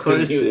go, Just 'cause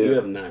Corey's you team.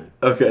 have 9.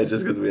 Okay,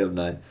 just because we have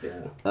 9. Yeah.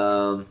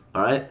 All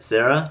right,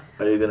 Sarah,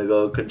 are you going to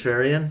go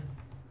contrarian?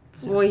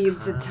 Well,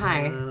 it's a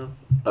tie.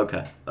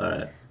 Okay, all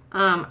right.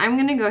 I'm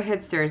gonna go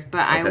Hipsters, but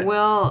Okay.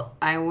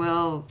 I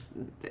will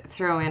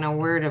throw in a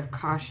word of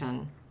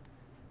caution.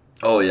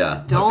 Oh,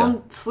 yeah. Don't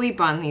Okay. sleep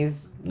on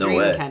these No dream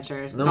way.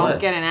 catchers. No Don't way.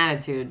 get an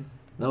attitude.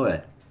 No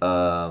way.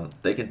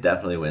 They can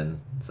definitely win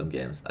some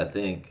games. I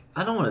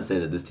don't want to say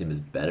that this team is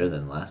better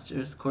than last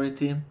year's Corey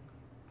team.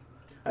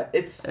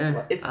 It's I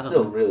don't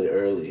still know. really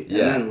early.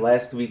 Yeah. And then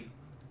last week,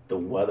 the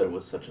weather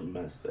was such a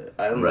mess that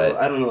I don't Right. know.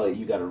 I don't know that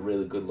you got a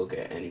really good look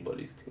at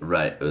anybody's team.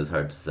 Right, it was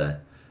hard to say.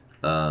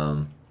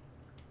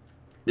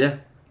 Yeah.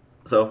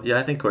 So, yeah,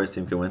 I think Corey's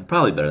team can win.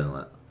 Probably better than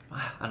that.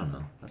 I don't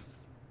know.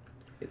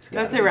 It's That's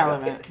gotta be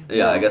irrelevant. better.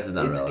 Yeah, I guess it's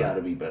not It's relevant. got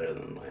to be better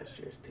than last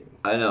year's team.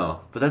 I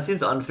know. But that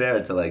seems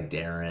unfair to, like,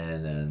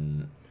 Darren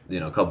and, a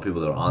couple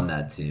people that were on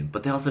that team.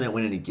 But they also didn't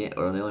win any game,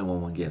 or they only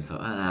won one game. So,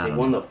 I They don't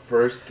won know. the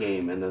first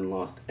game and then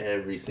lost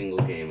every single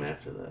game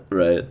after that.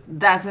 Right.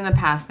 That's in the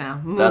past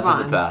now. Move That's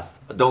on. in the past.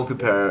 Don't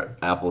compare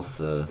apples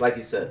to Like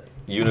you said,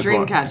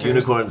 Dreamcatchers.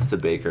 unicorns to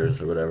bakers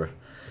or whatever.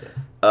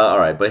 All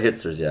right, but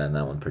Hipsters, yeah, and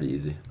that one pretty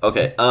easy.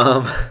 Okay,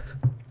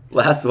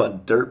 last one,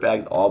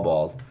 Dirtbags All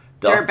Balls.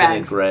 Dustin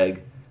and Dirtbags.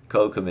 Greg,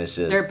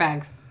 co-commissions.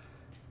 Dirtbags.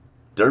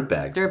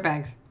 Dirtbags.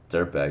 Dirtbags.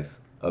 Dirtbags.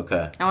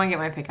 Okay, I want to get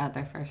my pick out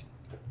there first.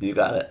 you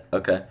got it.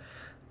 Okay.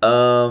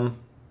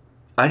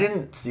 I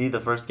didn't see the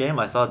first game.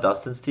 I saw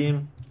Dustin's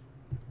team.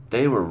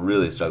 They were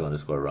really struggling to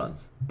score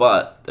runs,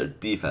 but their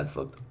defense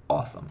looked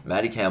awesome.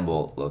 Matty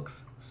Campbell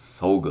looks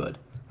so good,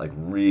 like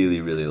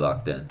really, really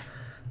locked in,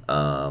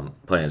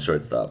 playing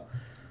shortstop.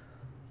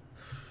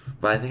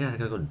 But I think I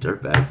gotta go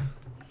Dirtbags.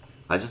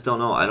 I just don't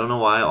know. I don't know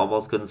why All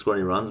Balls couldn't score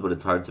any runs, but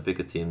it's hard to pick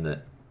a team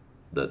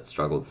that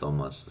struggled so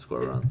much to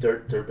score runs.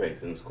 Dirtbags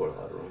didn't score a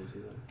lot of runs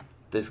either.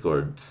 They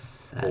scored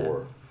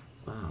 4.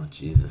 Oh,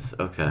 Jesus.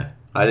 Okay.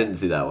 I didn't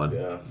see that one.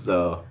 Yeah.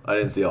 So, I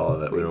didn't see all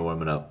of it. We were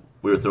warming up.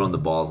 We were throwing the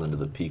balls into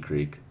the Pea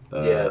Creek.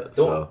 Yeah,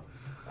 So,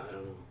 I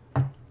don't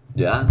know.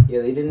 yeah?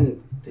 Yeah, they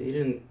didn't.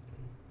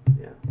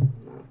 Yeah,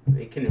 no,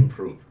 they can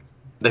improve.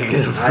 They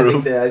can I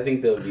improve.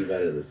 think they'll be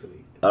better this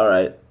week. All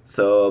right.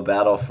 So, a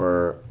battle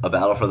for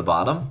the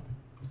bottom?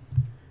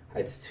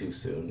 It's too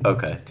soon.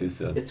 Okay, too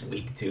soon. It's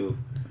week 2.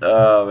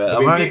 Oh, man.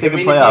 I'm already thinking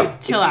if playoffs.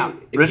 Chill out.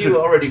 If Richard.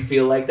 you already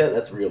feel like that,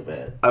 that's real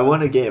bad. I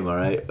won a game, all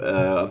right?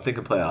 I'm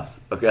thinking playoffs.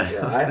 Okay?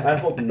 Yeah, I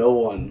hope no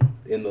one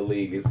in the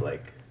league is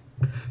like,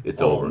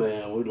 It's oh over.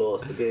 man, we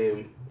lost the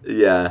game.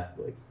 Yeah.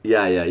 Like,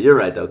 Yeah. You're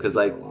right, though, because, for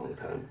like, a long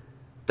time.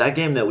 that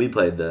game that we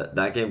played,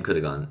 that game could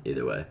have gone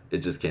either way. It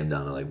just came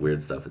down to, like,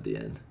 weird stuff at the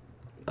end.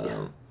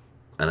 Yeah.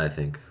 And I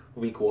think...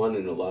 Week 1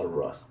 and a lot of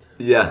rust.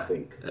 Yeah. I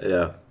think.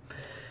 Yeah.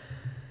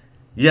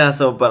 Yeah,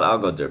 so, but I'll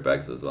go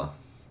Dirtbags as well.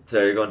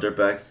 Sarah, you're going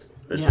Dirtbags?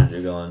 Richard, Yes.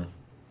 you're going...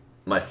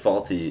 My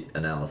faulty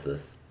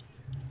analysis.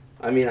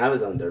 I mean, I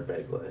was on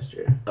Dirtbags last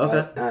year.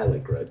 Okay. I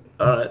like Greg.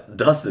 All right.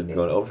 Dustin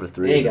going over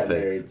 3 And he in the got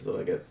picks. married, so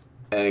I guess.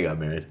 And he got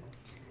married.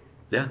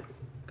 Yeah.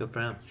 Good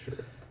for him. Sure.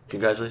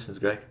 Congratulations,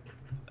 Greg.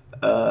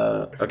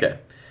 Okay.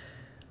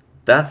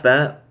 That's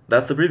that.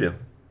 That's the preview.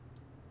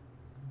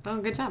 Oh,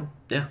 good job.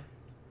 Yeah.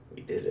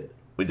 We did it.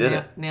 We did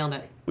it. Nailed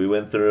it. We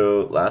went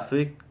through last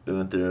week. We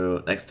went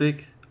through next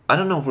week. I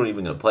don't know if we're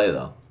even going to play,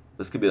 though.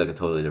 This could be like a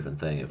totally different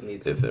thing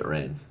Needs if it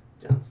rains.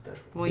 John Steph.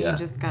 Well, Yeah. you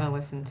just got to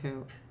listen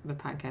to the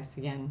podcast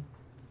again.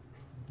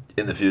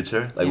 In the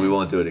future, like we Yeah.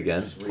 won't do it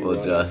again. Just We'll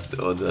rerun. just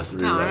No, I'm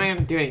not rerun going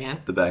to do it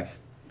again. the back.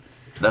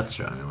 That's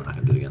true. I mean, we're not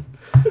gonna do it again.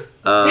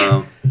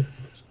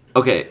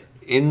 Okay.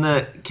 In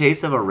the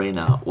case of a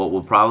rainout, what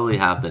will probably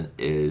happen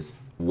is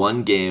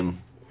one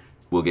game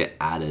will get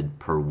added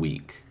per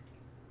week.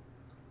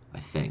 I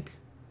think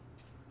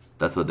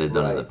that's what they've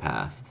done in the Right.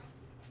 past.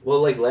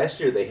 Well, like last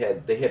year they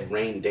had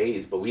rain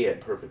days, but we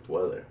had perfect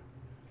weather.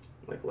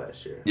 Like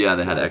last year. Yeah,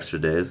 they had extra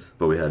days,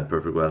 but we had Yeah.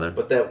 perfect weather.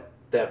 But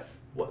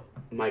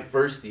my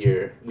first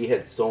year we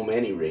had so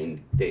many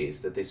rain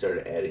days that they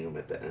started adding them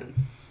at the end.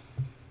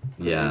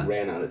 Yeah. We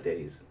ran out of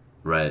days.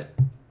 Right.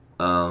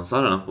 So I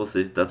don't know. We'll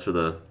see. That's for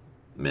the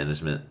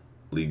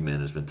league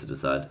management to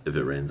decide if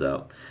it rains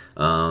out.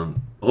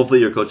 Hopefully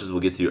your coaches will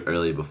get to you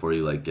early before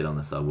you like get on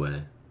the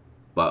subway.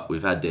 But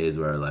we've had days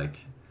where like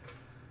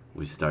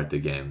we start the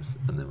games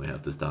and then we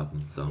have to stop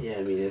them. So Yeah,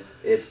 I mean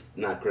it's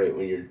not great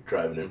when you're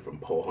driving in from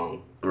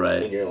Pohang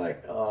right, and you're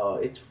like, oh,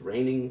 it's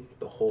raining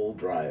the whole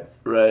drive,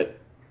 right.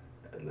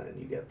 and then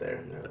you get there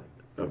and they're like,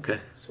 Okay.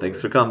 Sorry.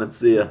 Thanks for coming.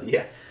 See ya.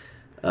 yeah,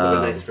 have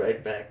a nice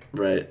ride back.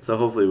 Right. So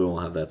hopefully we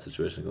won't have that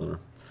situation going on.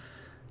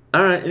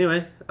 All right.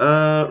 Anyway,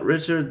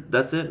 Richard,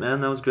 that's it,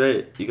 man. That was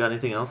great. You got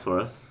anything else for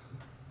us?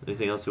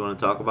 Anything else you want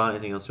to talk about?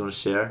 Anything else you want to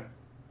share?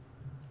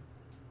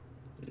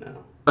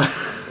 No.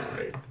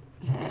 Alright.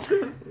 Let's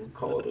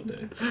call it a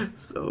day.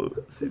 So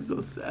seems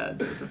so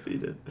sad, so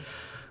defeated.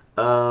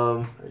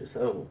 I just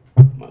have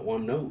my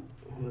one note.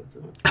 That's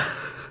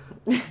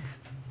it.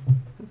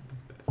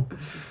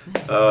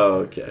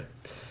 Okay.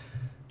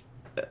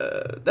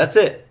 That's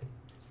it.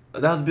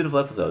 That was a beautiful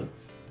episode.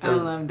 I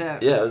loved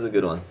it. Yeah, it was a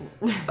good one.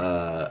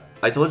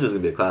 I told you it was gonna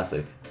be a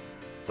classic.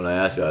 When I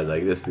asked you, I was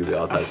like, "This is gonna be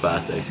all-time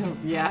classic,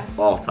 Yes.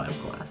 all-time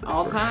classic,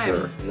 All for time.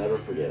 Sure. Never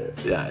forget it.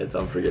 Yeah, it's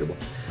unforgettable."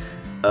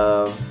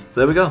 So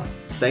there we go.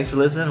 Thanks for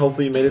listening.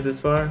 Hopefully you made it this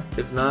far.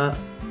 If not,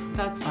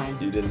 That's fine.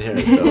 you didn't hear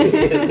it. So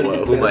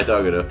well, who am I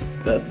talking to?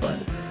 That's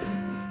fine.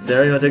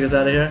 Sarah, you wanna take us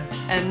out of here?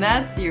 And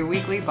that's your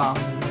weekly ball.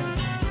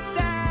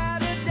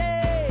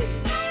 Saturday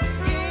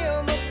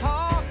in the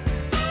park.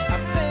 I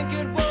think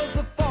it was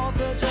the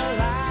 4th of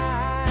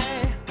July.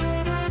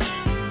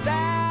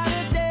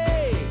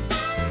 Saturday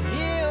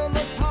in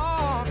the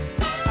park.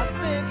 I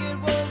think it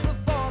was the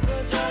 4th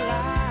of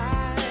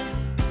July.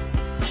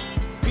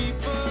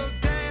 People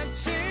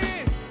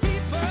dancing,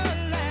 people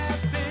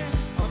laughing.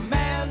 A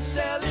man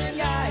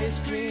selling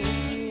ice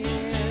cream,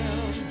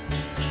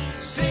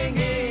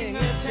 singing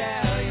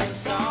Italian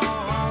songs.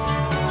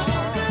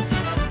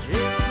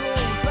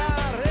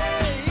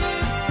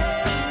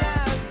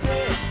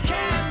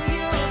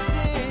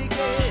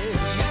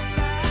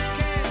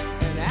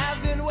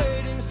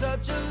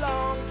 Such a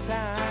long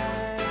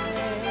time.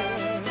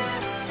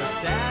 A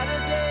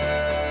Saturday.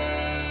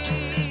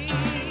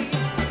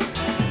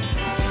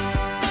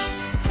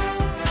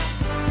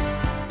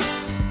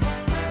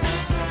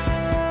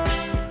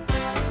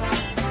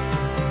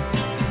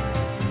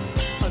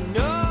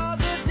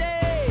 Another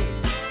day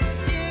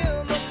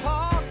in the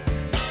park.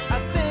 I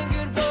think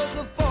it was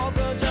the 4th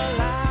of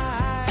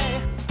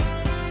July.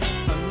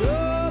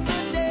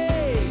 Another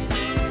day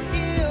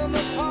in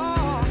the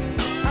park.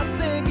 I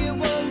think it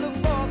was the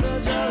 4th of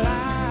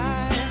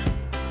July.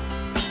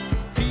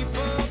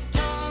 People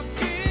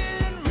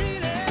talking,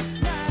 really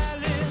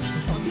smiling.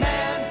 A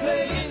man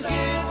plays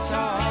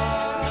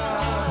guitar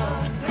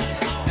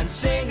and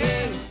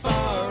singing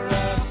for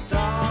a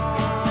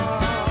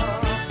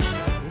song.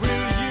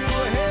 Will you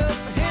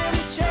help him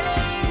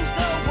change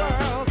the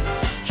world?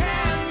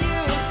 Can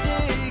you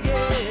dig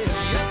it?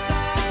 Yes, I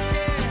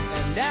can.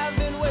 And I've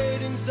been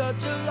waiting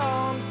such a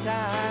long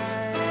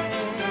time.